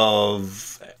embodiment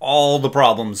of all the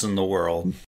problems in the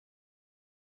world.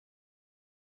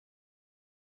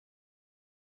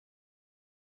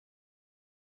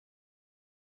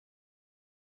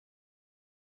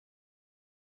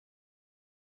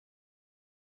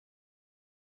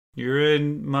 You're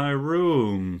in my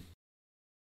room.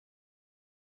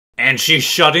 And she's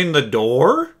shutting the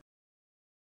door?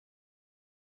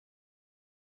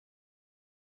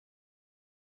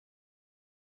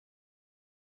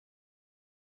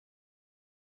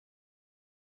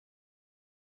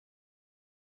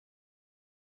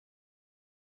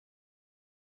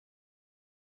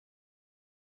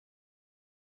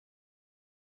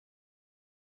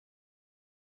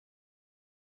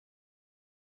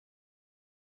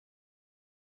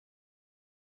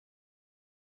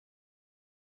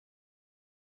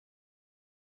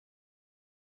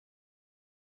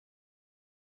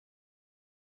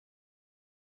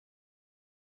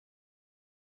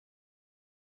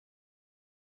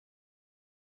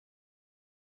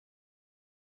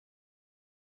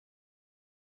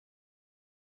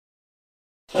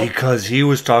 Because he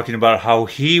was talking about how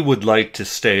he would like to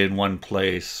stay in one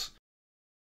place.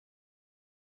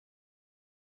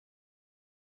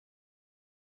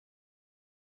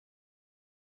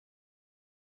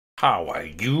 How are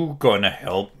you gonna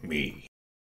help me?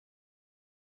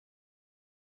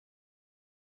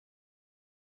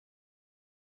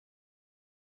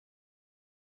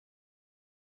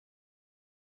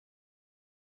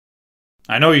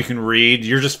 I know you can read,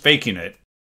 you're just faking it.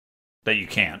 That you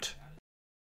can't.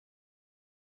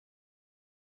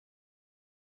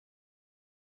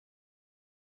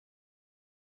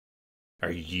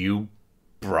 Are you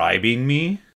bribing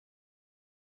me?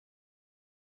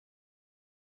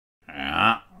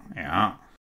 Yeah, yeah.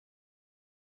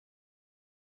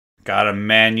 Gotta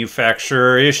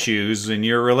manufacture issues in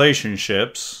your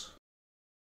relationships.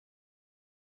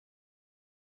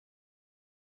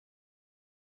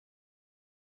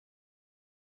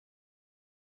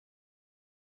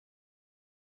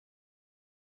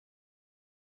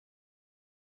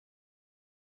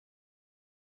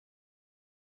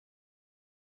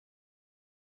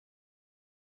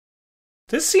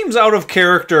 This seems out of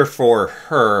character for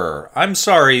her. I'm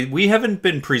sorry, we haven't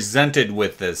been presented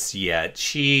with this yet.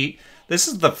 This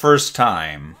is the first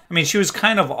time. I mean, she was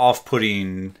kind of off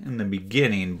putting in the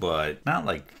beginning, but not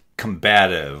like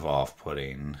combative off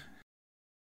putting.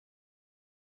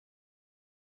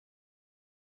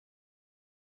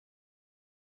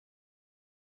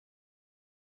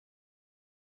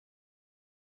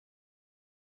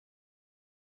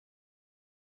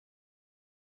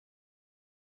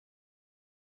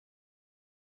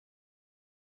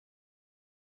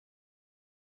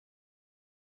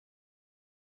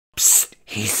 Psst,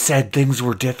 he said things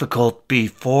were difficult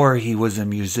before he was a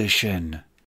musician.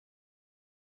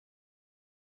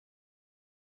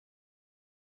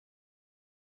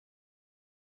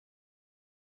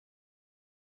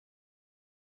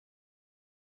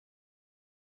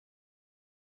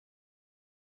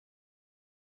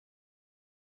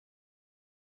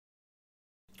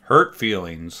 Hurt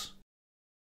feelings.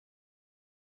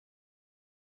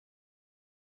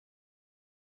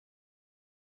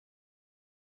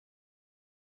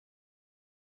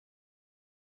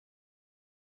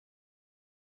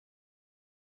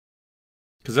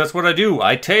 Because that's what I do.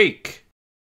 I take.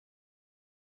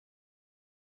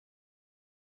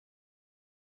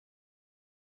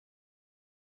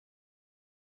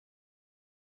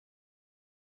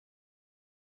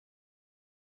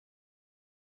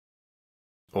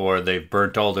 Or they've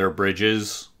burnt all their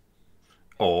bridges.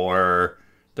 Or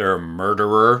they're a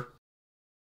murderer.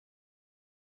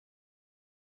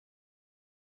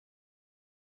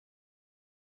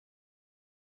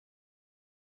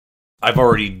 I've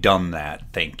already done that,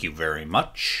 thank you very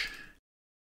much.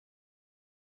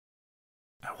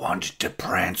 I wanted to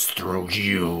prance through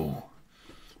you.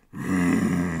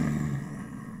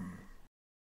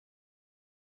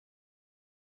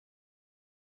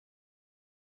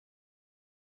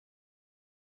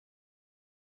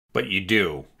 But you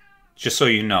do, just so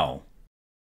you know.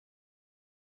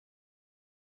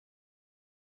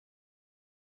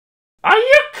 Are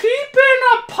you keeping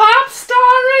a pop star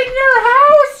in your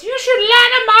house? You should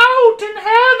let him out and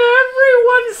have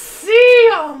everyone see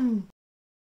him.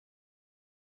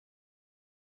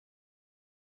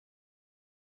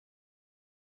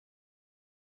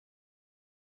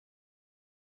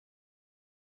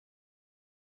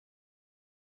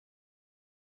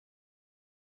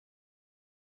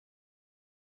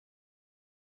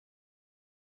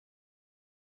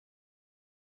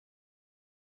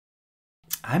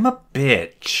 I'm a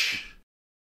bitch.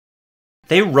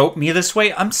 They wrote me this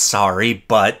way, I'm sorry,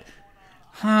 but...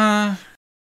 Do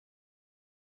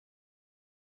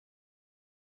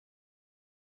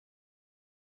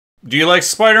you like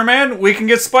Spider-Man? We can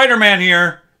get Spider-Man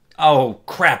here. Oh,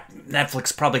 crap.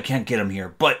 Netflix probably can't get him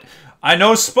here, but I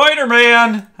know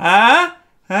Spider-Man. Huh?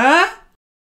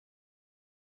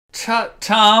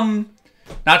 Tom...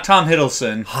 Not Tom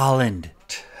Hiddleston. Holland.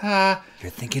 You're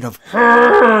thinking of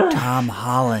Tom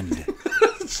Holland.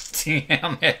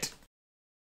 Damn it.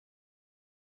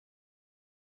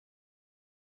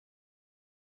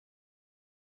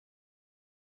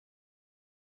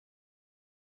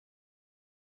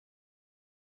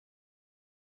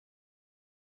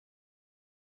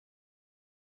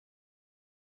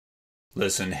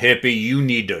 Listen, hippie, you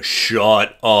need to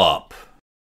shut up.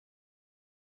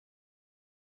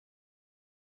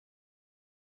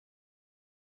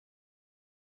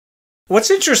 What's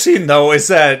interesting, though, is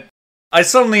that I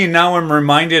suddenly now am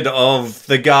reminded of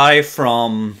the guy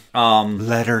from,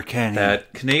 Letterkenny.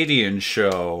 that Canadian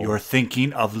show. You're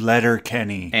thinking of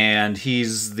Letterkenny. And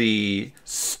he's the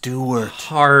Stewart.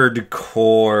 hardcore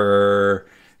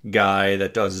guy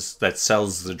that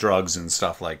sells the drugs and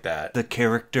stuff like that. The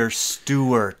character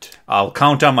Stewart. I'll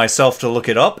count on myself to look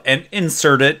it up and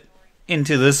insert it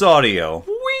into this audio.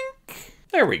 Wink.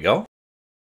 There we go.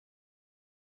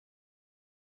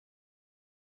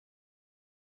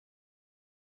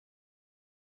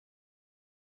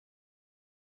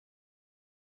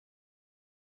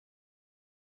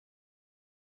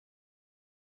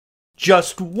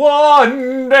 Just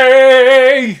one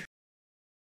day.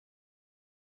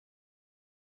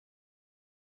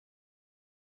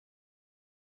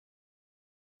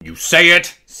 You say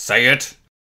it. Say it.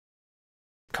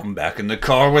 Come back in the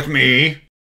car with me.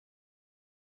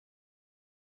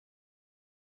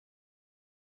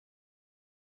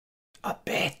 A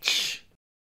bitch.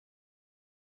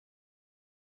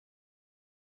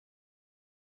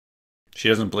 She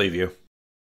doesn't believe you.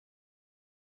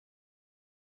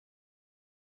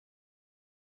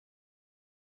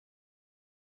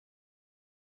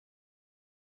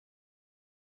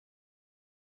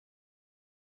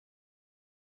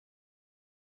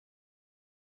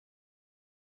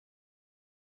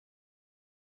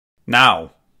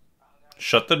 Now,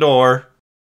 shut the door.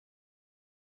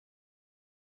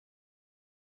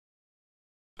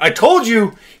 I told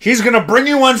you he's gonna bring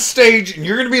you on stage and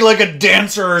you're gonna be like a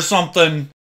dancer or something.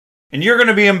 And you're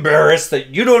gonna be embarrassed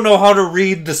that you don't know how to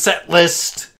read the set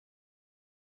list.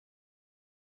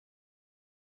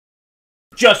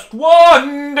 Just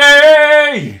one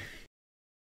day!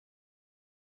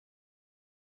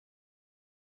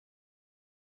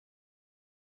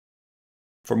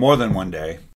 For more than one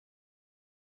day.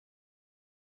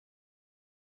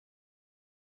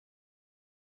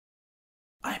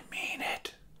 I mean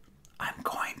it. I'm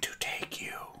going to take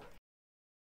you.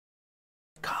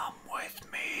 Come with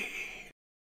me.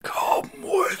 Come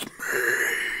with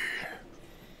me.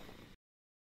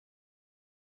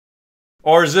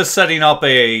 Or is this setting up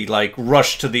a,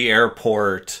 rush to the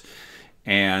airport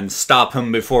and stop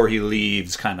him before he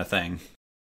leaves kind of thing?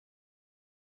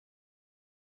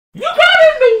 You got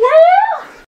in the where?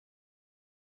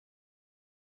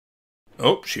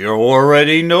 Oh, she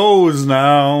already knows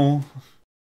now.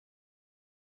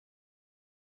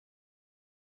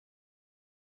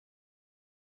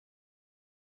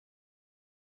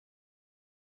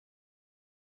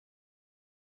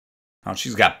 Oh,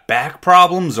 she's got back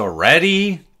problems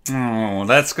already? Oh,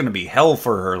 that's gonna be hell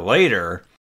for her later.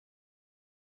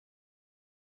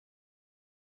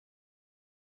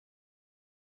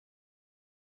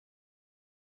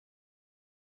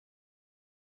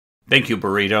 Thank you,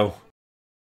 Burrito.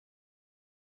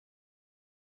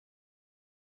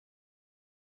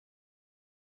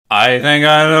 I think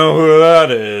I know who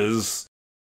that is.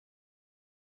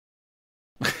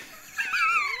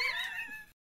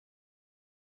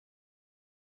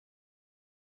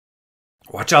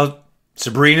 Watch out.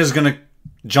 Sabrina's gonna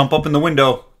jump up in the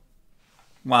window.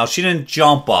 Wow, she didn't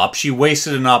jump up. She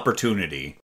wasted an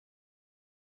opportunity.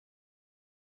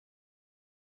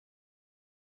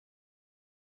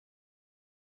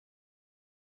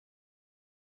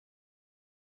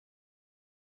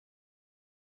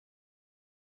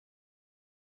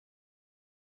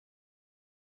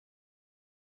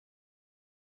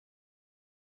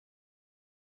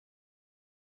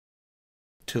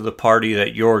 To the party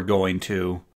that you're going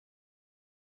to.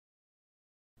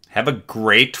 Have a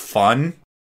great fun.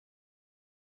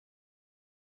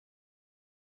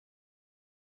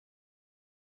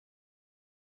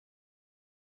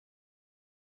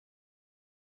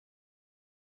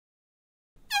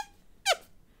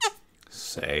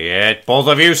 Say it. Both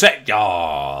of you say...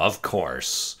 Oh, of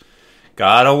course.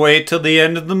 Gotta wait till the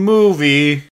end of the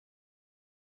movie.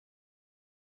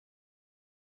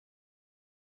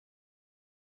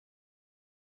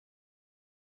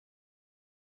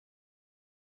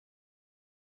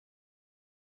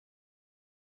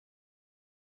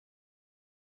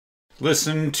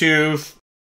 Listen to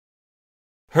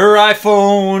her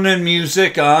iPhone and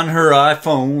music on her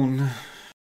iPhone.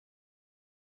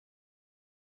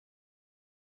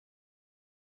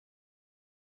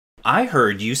 I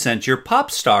heard you sent your pop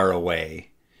star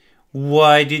away.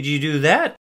 Why did you do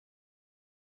that?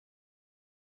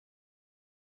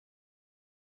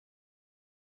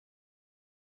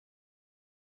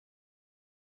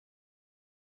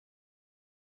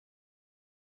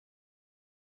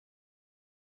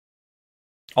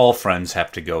 All friends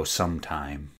have to go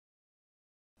sometime,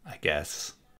 I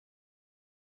guess.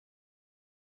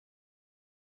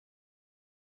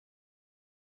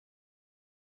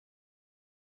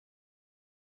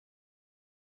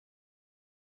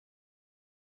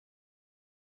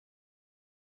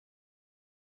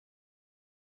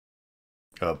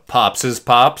 Pops is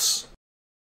Pops.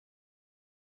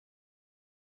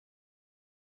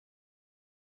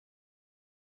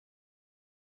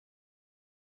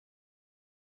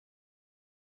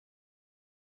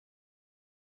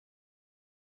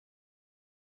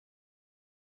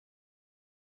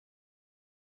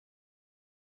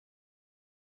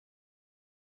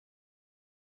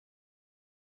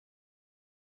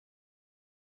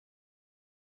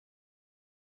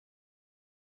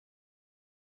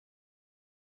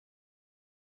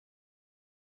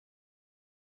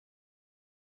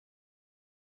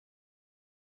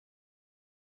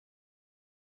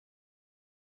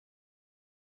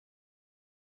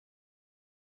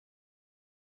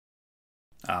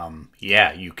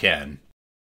 Yeah, you can.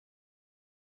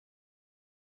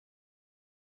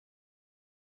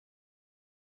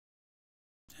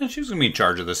 Yeah, she's gonna be in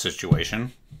charge of the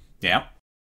situation. Yeah.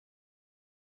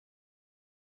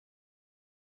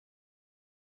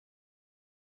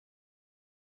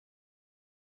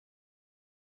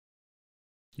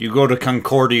 You go to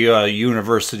Concordia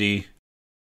University,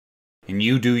 and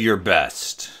you do your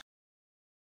best.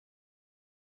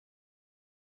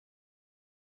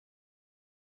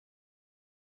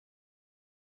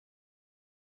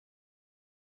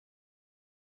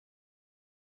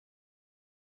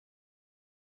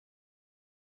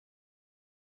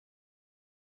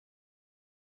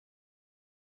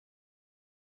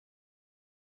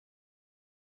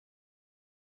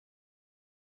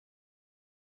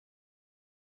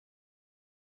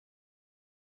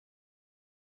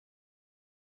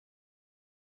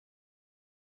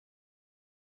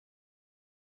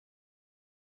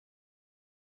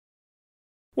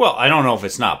 Well, I don't know if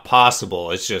it's not possible.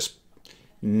 It's just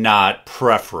not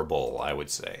preferable, I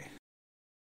would say.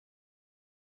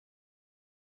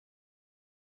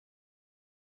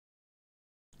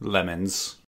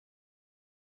 Lemons.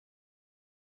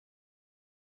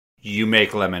 You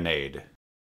make lemonade.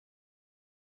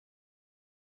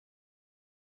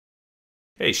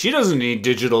 Hey, she doesn't need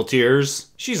digital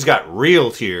tears. She's got real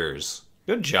tears.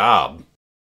 Good job.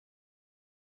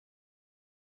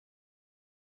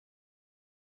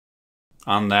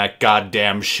 On that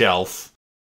goddamn shelf.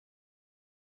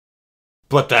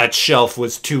 But that shelf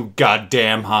was too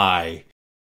goddamn high.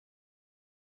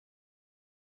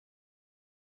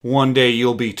 One day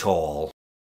you'll be tall.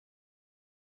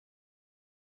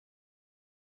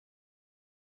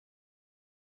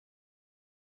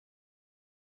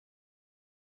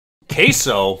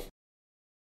 Queso?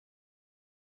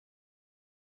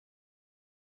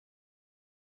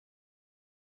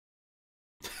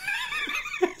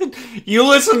 You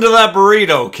listen to that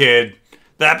burrito, kid.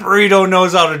 That burrito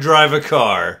knows how to drive a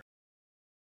car.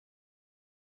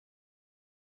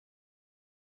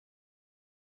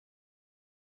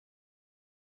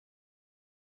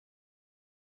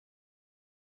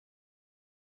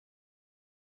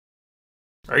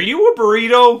 Are you a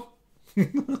burrito?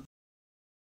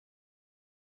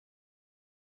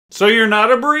 So you're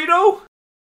not a burrito?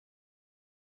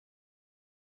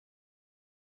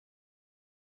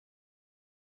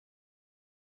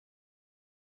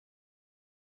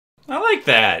 I like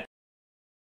that.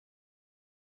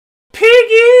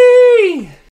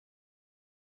 Piggy!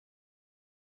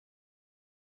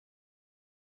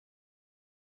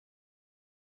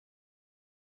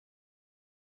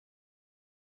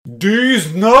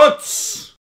 These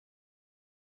nuts!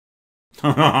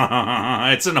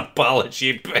 It's an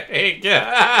apology, pig.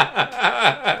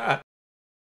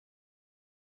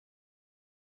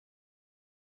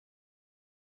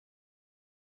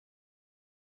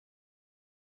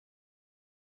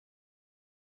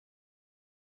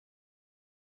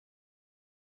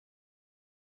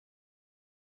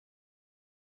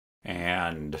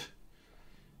 And.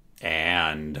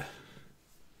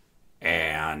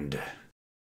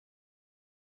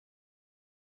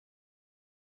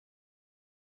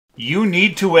 You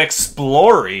need to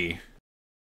explore.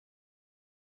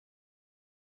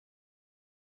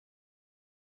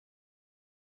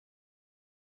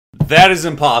 That is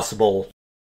impossible.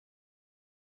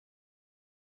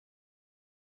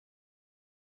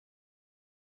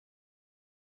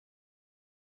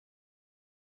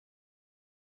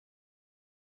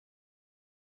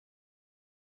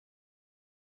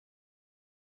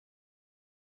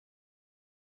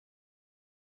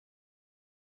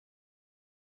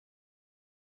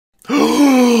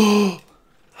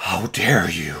 How dare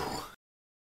you?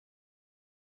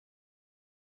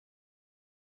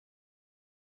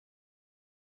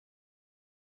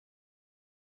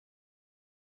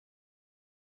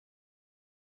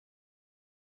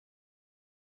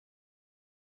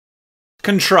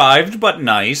 Contrived, but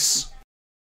nice.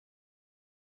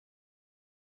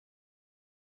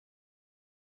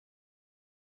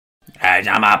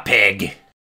 I'm a pig.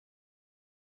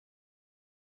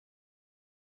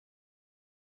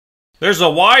 There's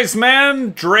a wise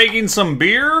man dragging some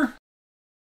beer?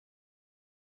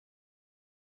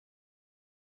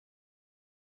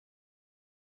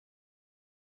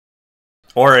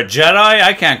 Or a Jedi?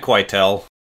 I can't quite tell.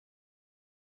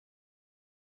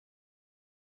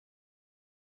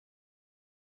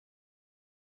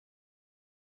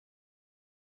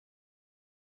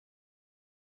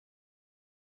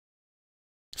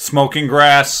 Smoking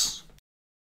grass.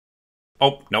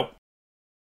 Oh, nope.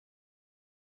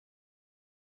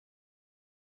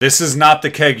 This is not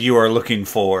the keg you are looking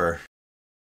for.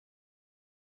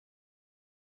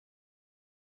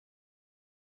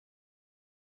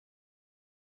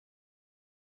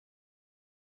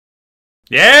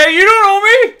 Yeah, you don't know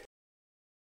me!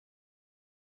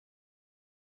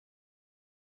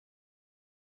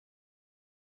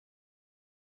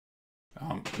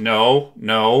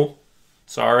 No.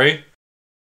 Sorry.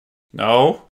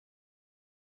 No.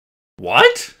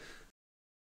 What?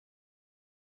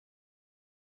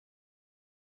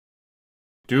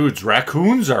 Dudes,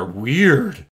 raccoons are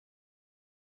weird.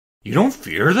 You don't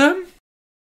fear them?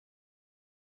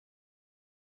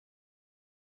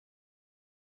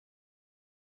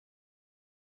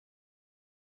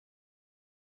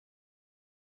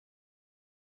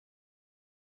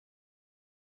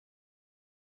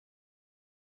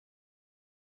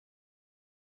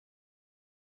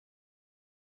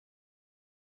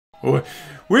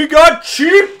 We got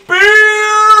cheap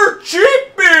beer!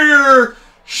 Cheap beer!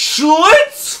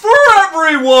 Schlitz for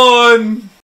everyone!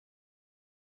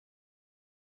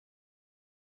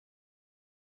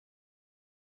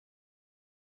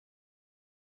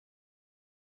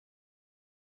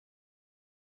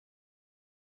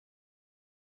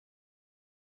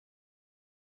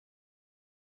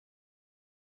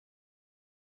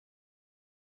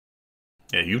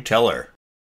 Yeah, you tell her.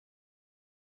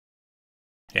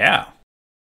 Yeah.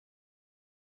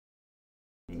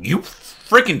 You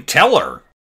freaking tell her.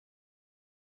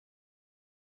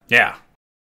 Yeah.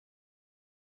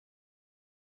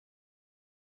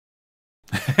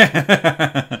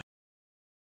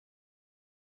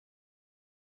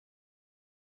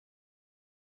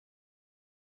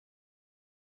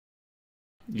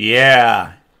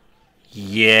 Yeah.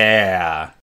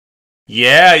 Yeah.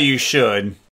 Yeah, you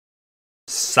should.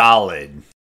 Solid.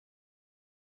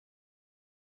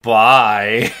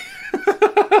 Bye.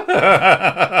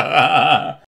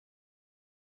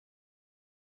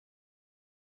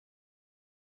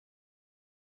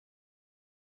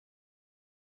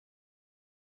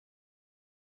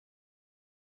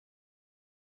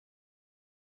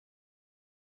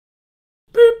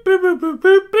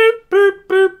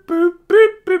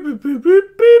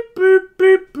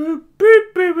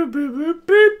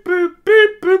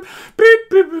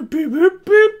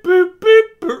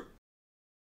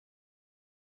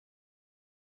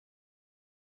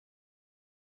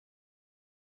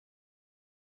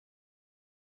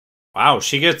 Wow,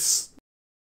 she gets,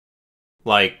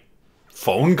 like,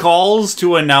 phone calls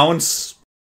to announce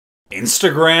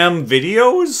Instagram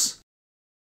videos?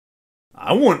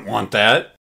 I wouldn't want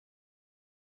that.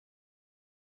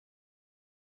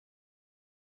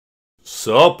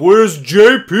 Sup, where's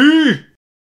JP?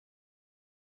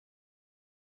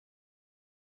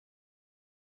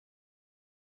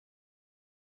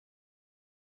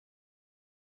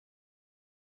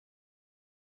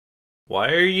 Why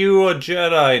are you a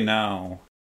Jedi now?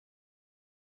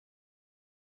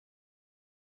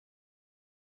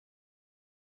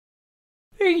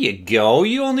 There you go.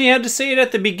 You only had to say it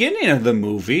at the beginning of the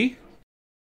movie.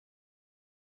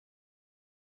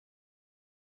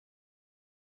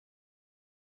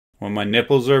 When my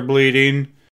nipples are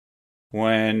bleeding.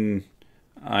 When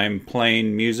I'm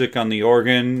playing music on the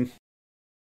organ.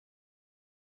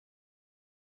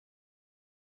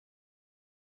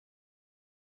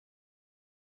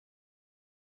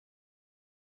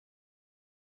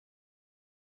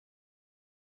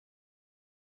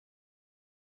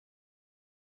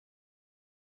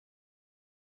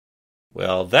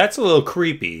 Well, that's a little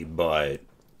creepy, but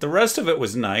the rest of it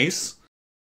was nice.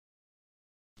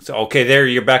 So, okay, there,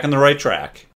 you're back on the right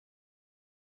track.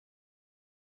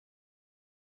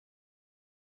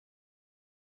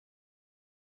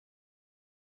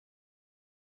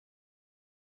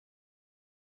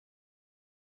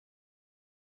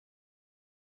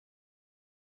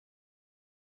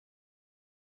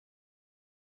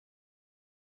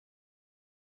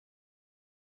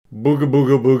 Booga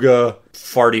booga booga,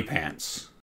 farty pants.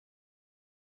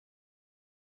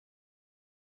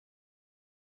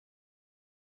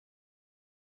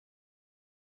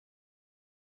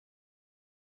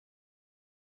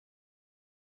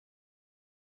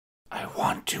 I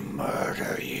want to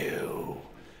murder you.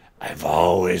 I've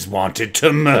always wanted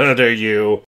to murder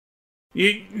you.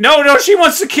 No, she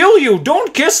wants to kill you.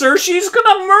 Don't kiss her. She's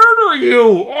gonna murder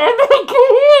you. Oh my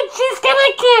god, she's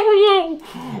gonna kill you.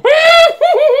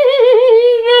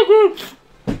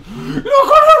 You're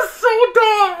gonna so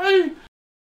die.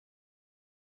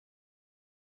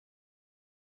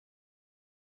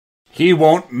 He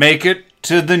won't make it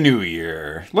to the new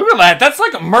year. Look at that. That's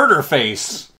like a murder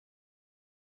face.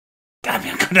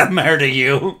 I'm gonna murder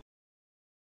you.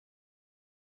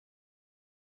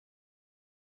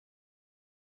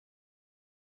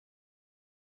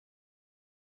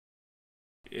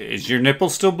 Is your nipple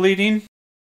still bleeding?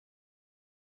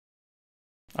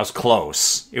 I was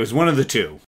close. It was one of the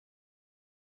two.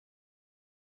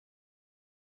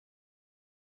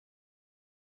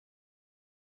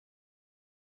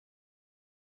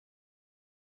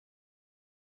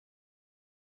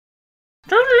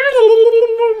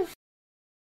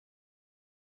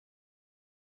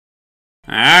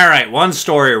 Alright, one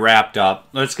story wrapped up.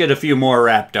 Let's get a few more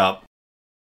wrapped up.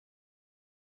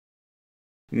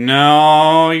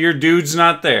 No, your dude's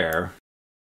not there.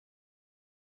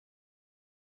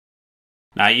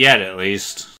 Not yet, at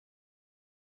least.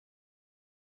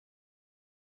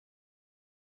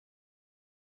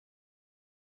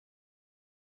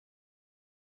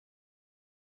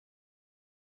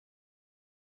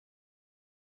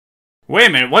 Wait a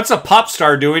minute, what's a pop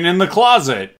star doing in the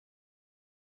closet?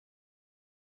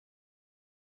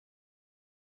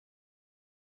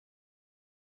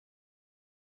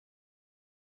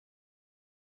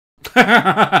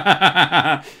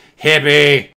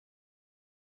 Hippie.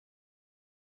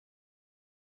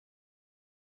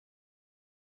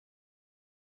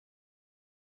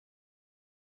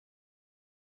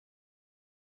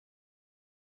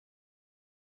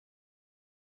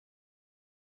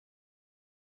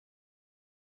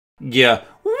 Yeah,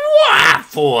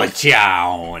 Waffle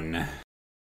Town.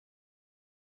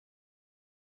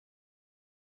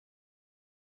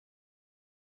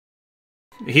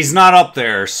 He's not up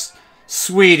there,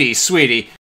 sweetie.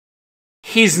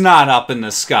 He's not up in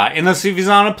the sky, unless if he's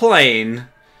on a plane,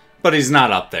 but he's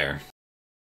not up there.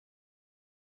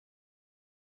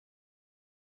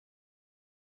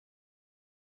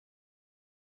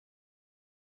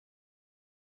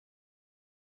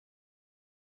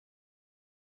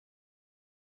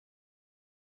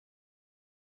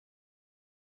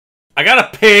 I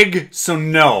got a pig, so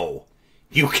no.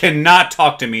 You cannot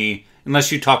talk to me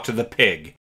unless you talk to the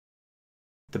pig.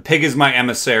 The pig is my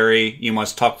emissary. You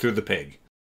must talk through the pig.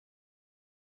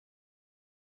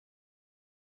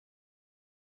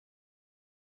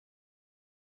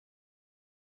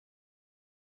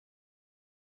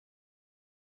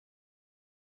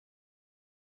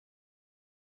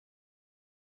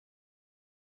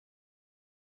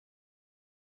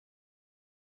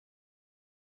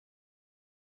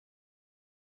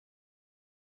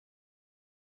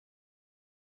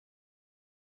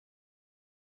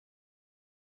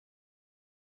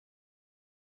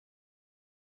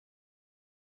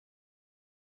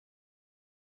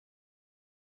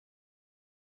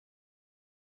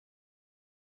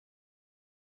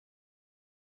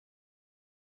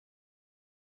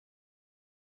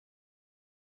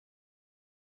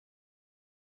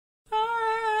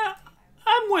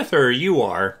 I'm with her. You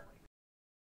are.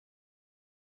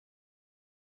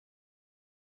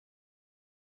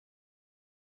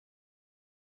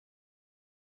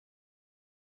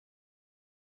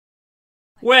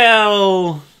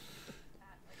 Well...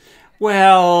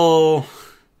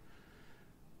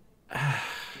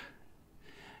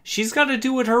 She's got to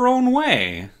do it her own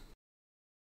way.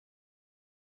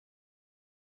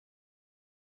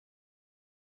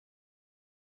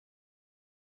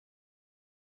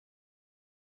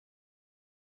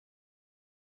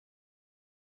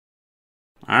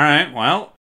 Alright,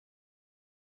 well...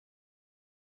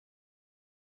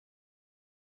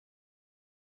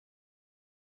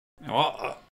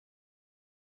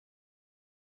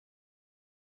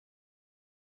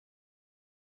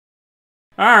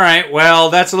 Alright, well,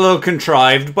 that's a little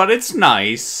contrived, but it's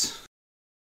nice.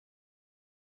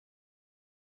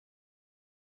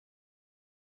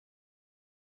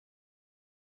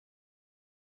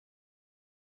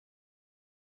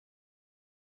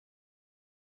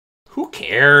 Who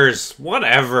cares?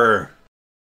 Whatever.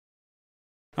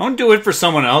 Don't do it for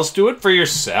someone else, do it for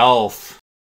yourself.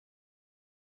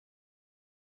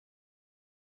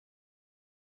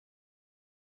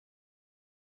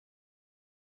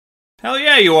 Hell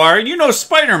yeah, you are. You know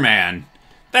Spider-Man.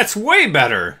 That's way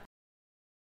better.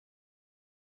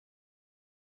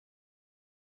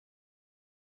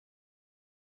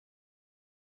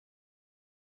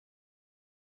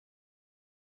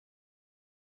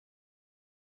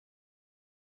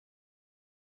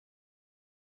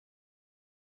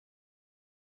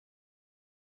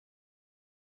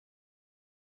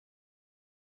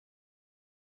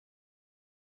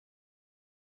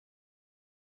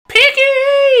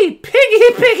 Piggy!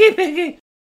 Piggy, piggy, piggy!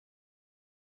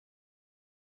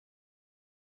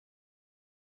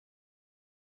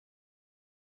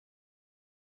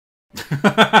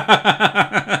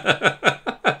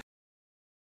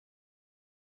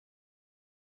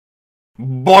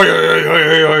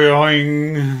 Boing.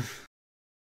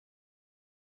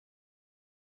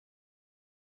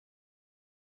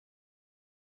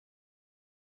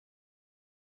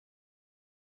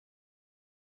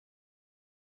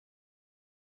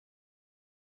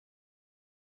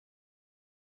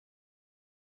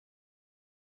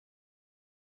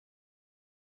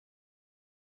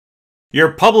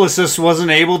 Your publicist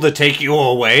wasn't able to take you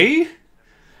away?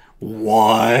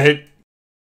 What?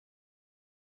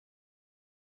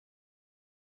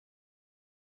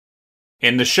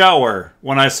 In the shower,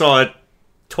 when I saw a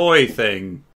toy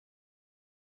thing.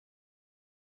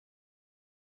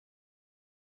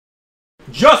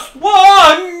 Just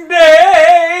one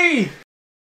day!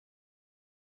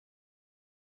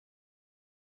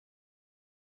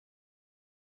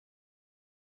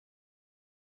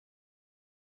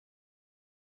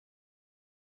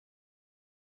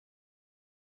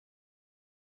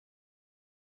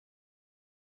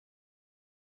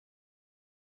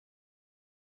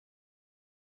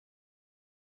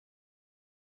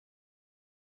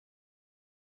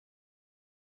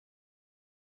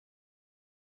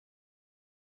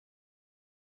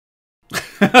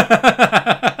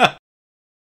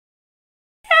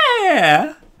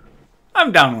 Yeah,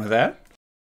 I'm down with that.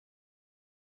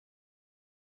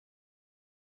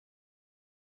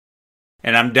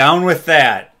 And I'm down with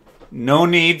that. No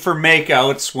need for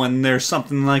makeouts when there's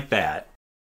something like that.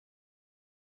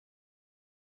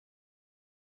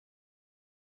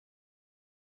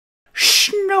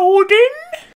 Snowden?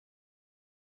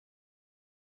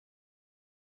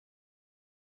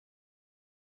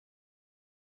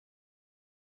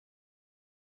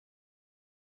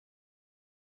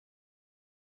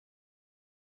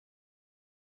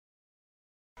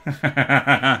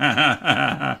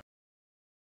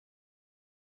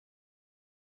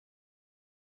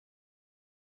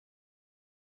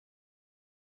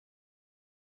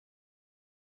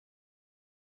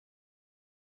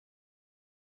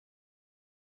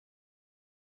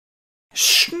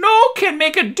 you can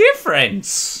make a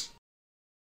difference.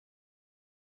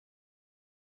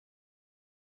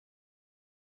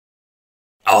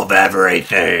 Of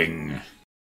everything.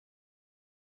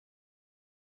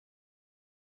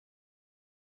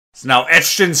 It's now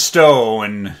etched in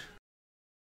stone.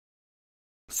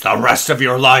 It's the rest of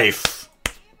your life.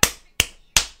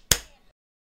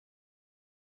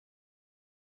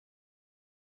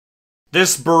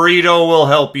 This burrito will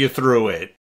help you through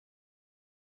it.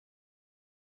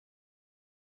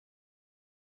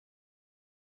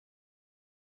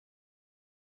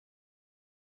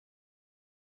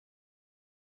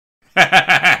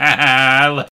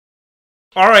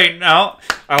 Alright, now,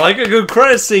 I like a good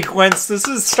credit sequence. This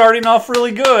is starting off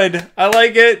really good. I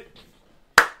like it.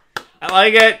 I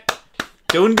like it.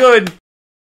 Doing good.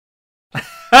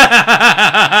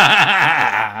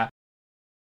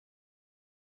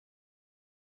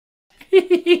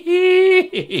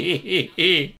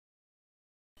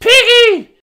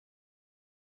 Piggy!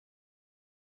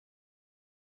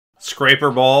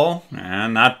 Scraper ball,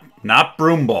 and not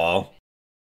broom ball.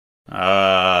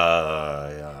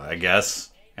 I guess.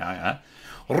 Yeah.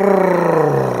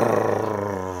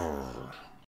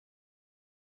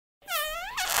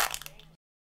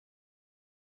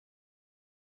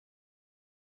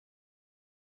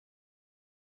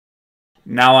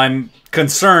 Now I'm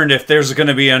concerned if there's going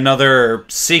to be another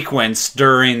sequence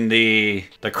during the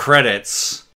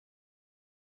credits.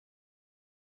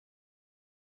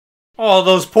 Oh,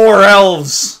 those poor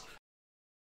elves!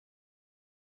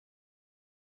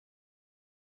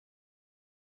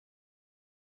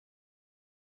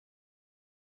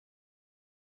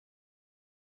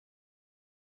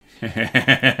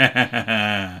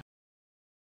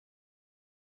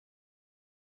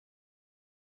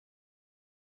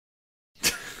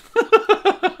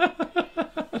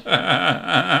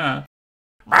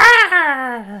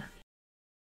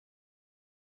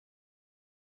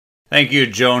 Thank you,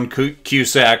 Joan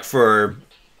Cusack, for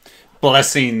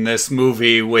blessing this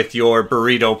movie with your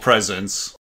burrito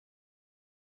presence.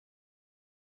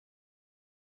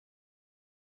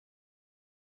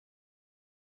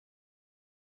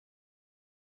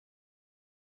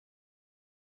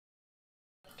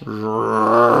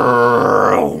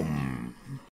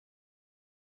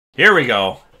 Here we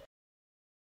go.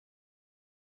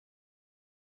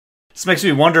 This makes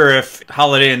me wonder if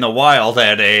Holiday in the Wild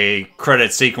had a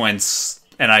credit sequence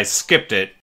and I skipped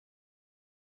it.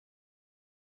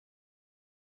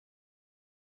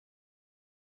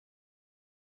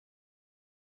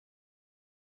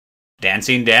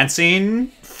 Dancing,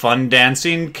 fun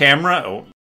dancing, camera,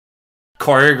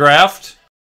 choreographed.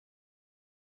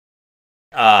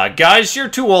 Guys, you're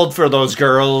too old for those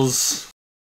girls.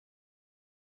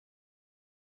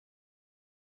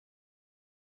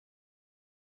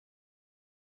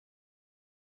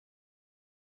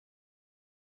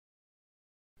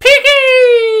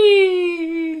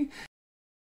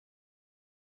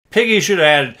 Piggy should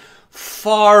have had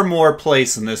far more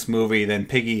place in this movie than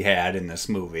Piggy had in this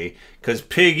movie, because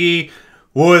Piggy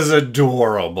was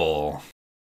adorable.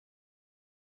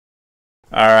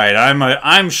 Alright,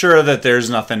 I'm sure that there's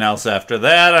nothing else after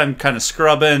that. I'm kind of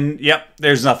scrubbing. Yep,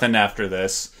 there's nothing after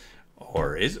this.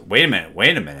 Or is it? Wait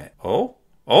a minute. Oh,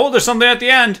 there's something at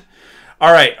the end.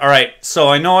 Alright. So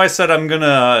I know I said I'm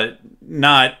gonna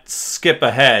not skip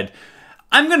ahead.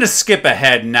 I'm going to skip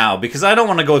ahead now because I don't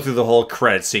want to go through the whole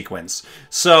credit sequence.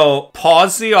 So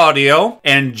pause the audio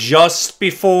and just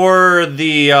before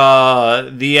the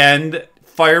end,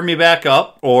 fire me back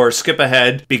up or skip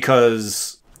ahead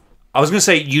because I was going to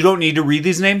say you don't need to read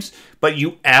these names, but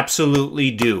you absolutely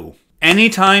do.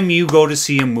 Anytime you go to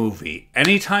see a movie,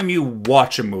 anytime you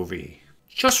watch a movie,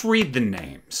 just read the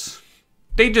names.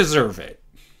 They deserve it.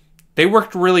 They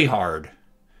worked really hard.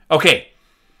 Okay.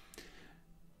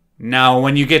 Now,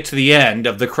 when you get to the end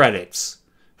of the credits,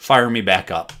 fire me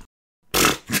back up.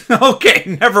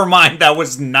 Okay, never mind. That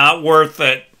was not worth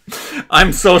it.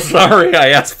 I'm so sorry I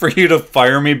asked for you to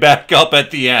fire me back up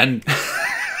at the end.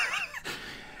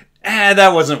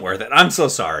 That wasn't worth it. I'm so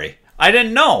sorry. I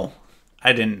didn't know.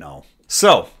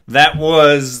 So, that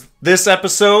was this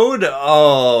episode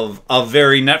of A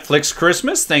Very Netflix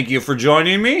Christmas. Thank you for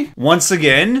joining me. Once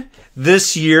again,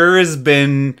 this year has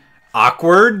been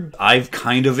awkward. I've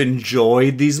kind of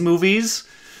enjoyed these movies.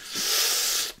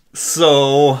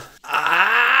 So,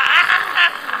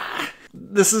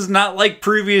 this is not like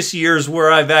previous years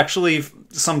where I've actually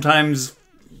sometimes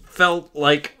felt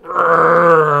like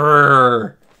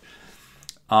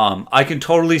I can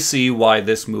totally see why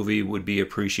this movie would be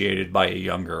appreciated by a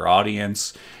younger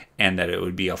audience and that it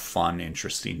would be a fun,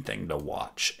 interesting thing to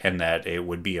watch and that it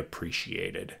would be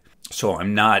appreciated. So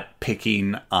I'm not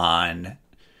picking on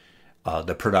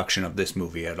the production of this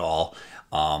movie at all.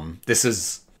 This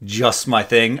is just my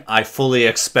thing. I fully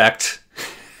expect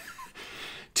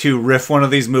to riff one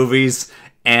of these movies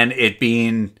and it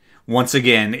being, once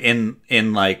again,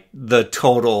 in like the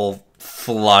total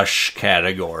flush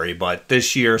category. But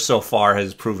this year so far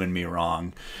has proven me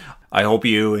wrong. I hope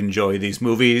you enjoy these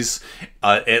movies,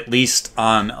 at least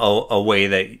on a way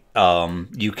that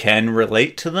you can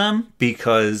relate to them,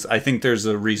 because I think there's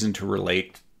a reason to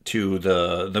relate to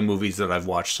the movies that I've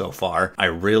watched so far. I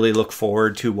really look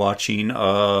forward to watching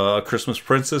A Christmas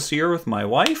Prince this year with my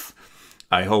wife.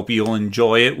 I hope you'll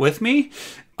enjoy it with me.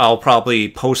 I'll probably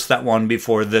post that one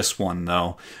before this one,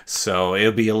 though, so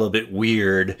it'll be a little bit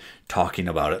weird talking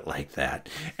about it like that.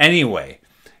 Anyway,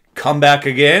 come back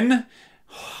again.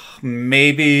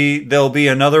 Maybe there'll be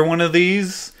another one of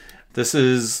these. This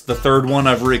is the third one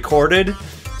I've recorded,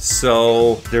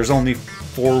 so there's only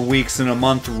 4 weeks in a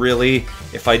month, really.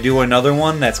 If I do another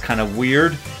one, that's kind of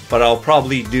weird, but I'll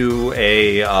probably do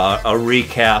a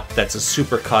recap that's a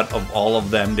supercut of all of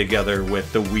them together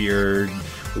with the weird,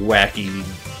 wacky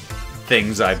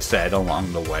things I've said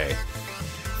along the way.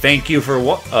 Thank you for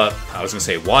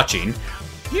watching.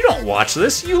 You don't watch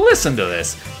this, you listen to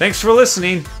this. Thanks for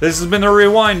listening. This has been The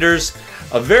Rewinders,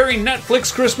 a very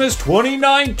Netflix Christmas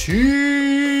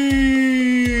 2019.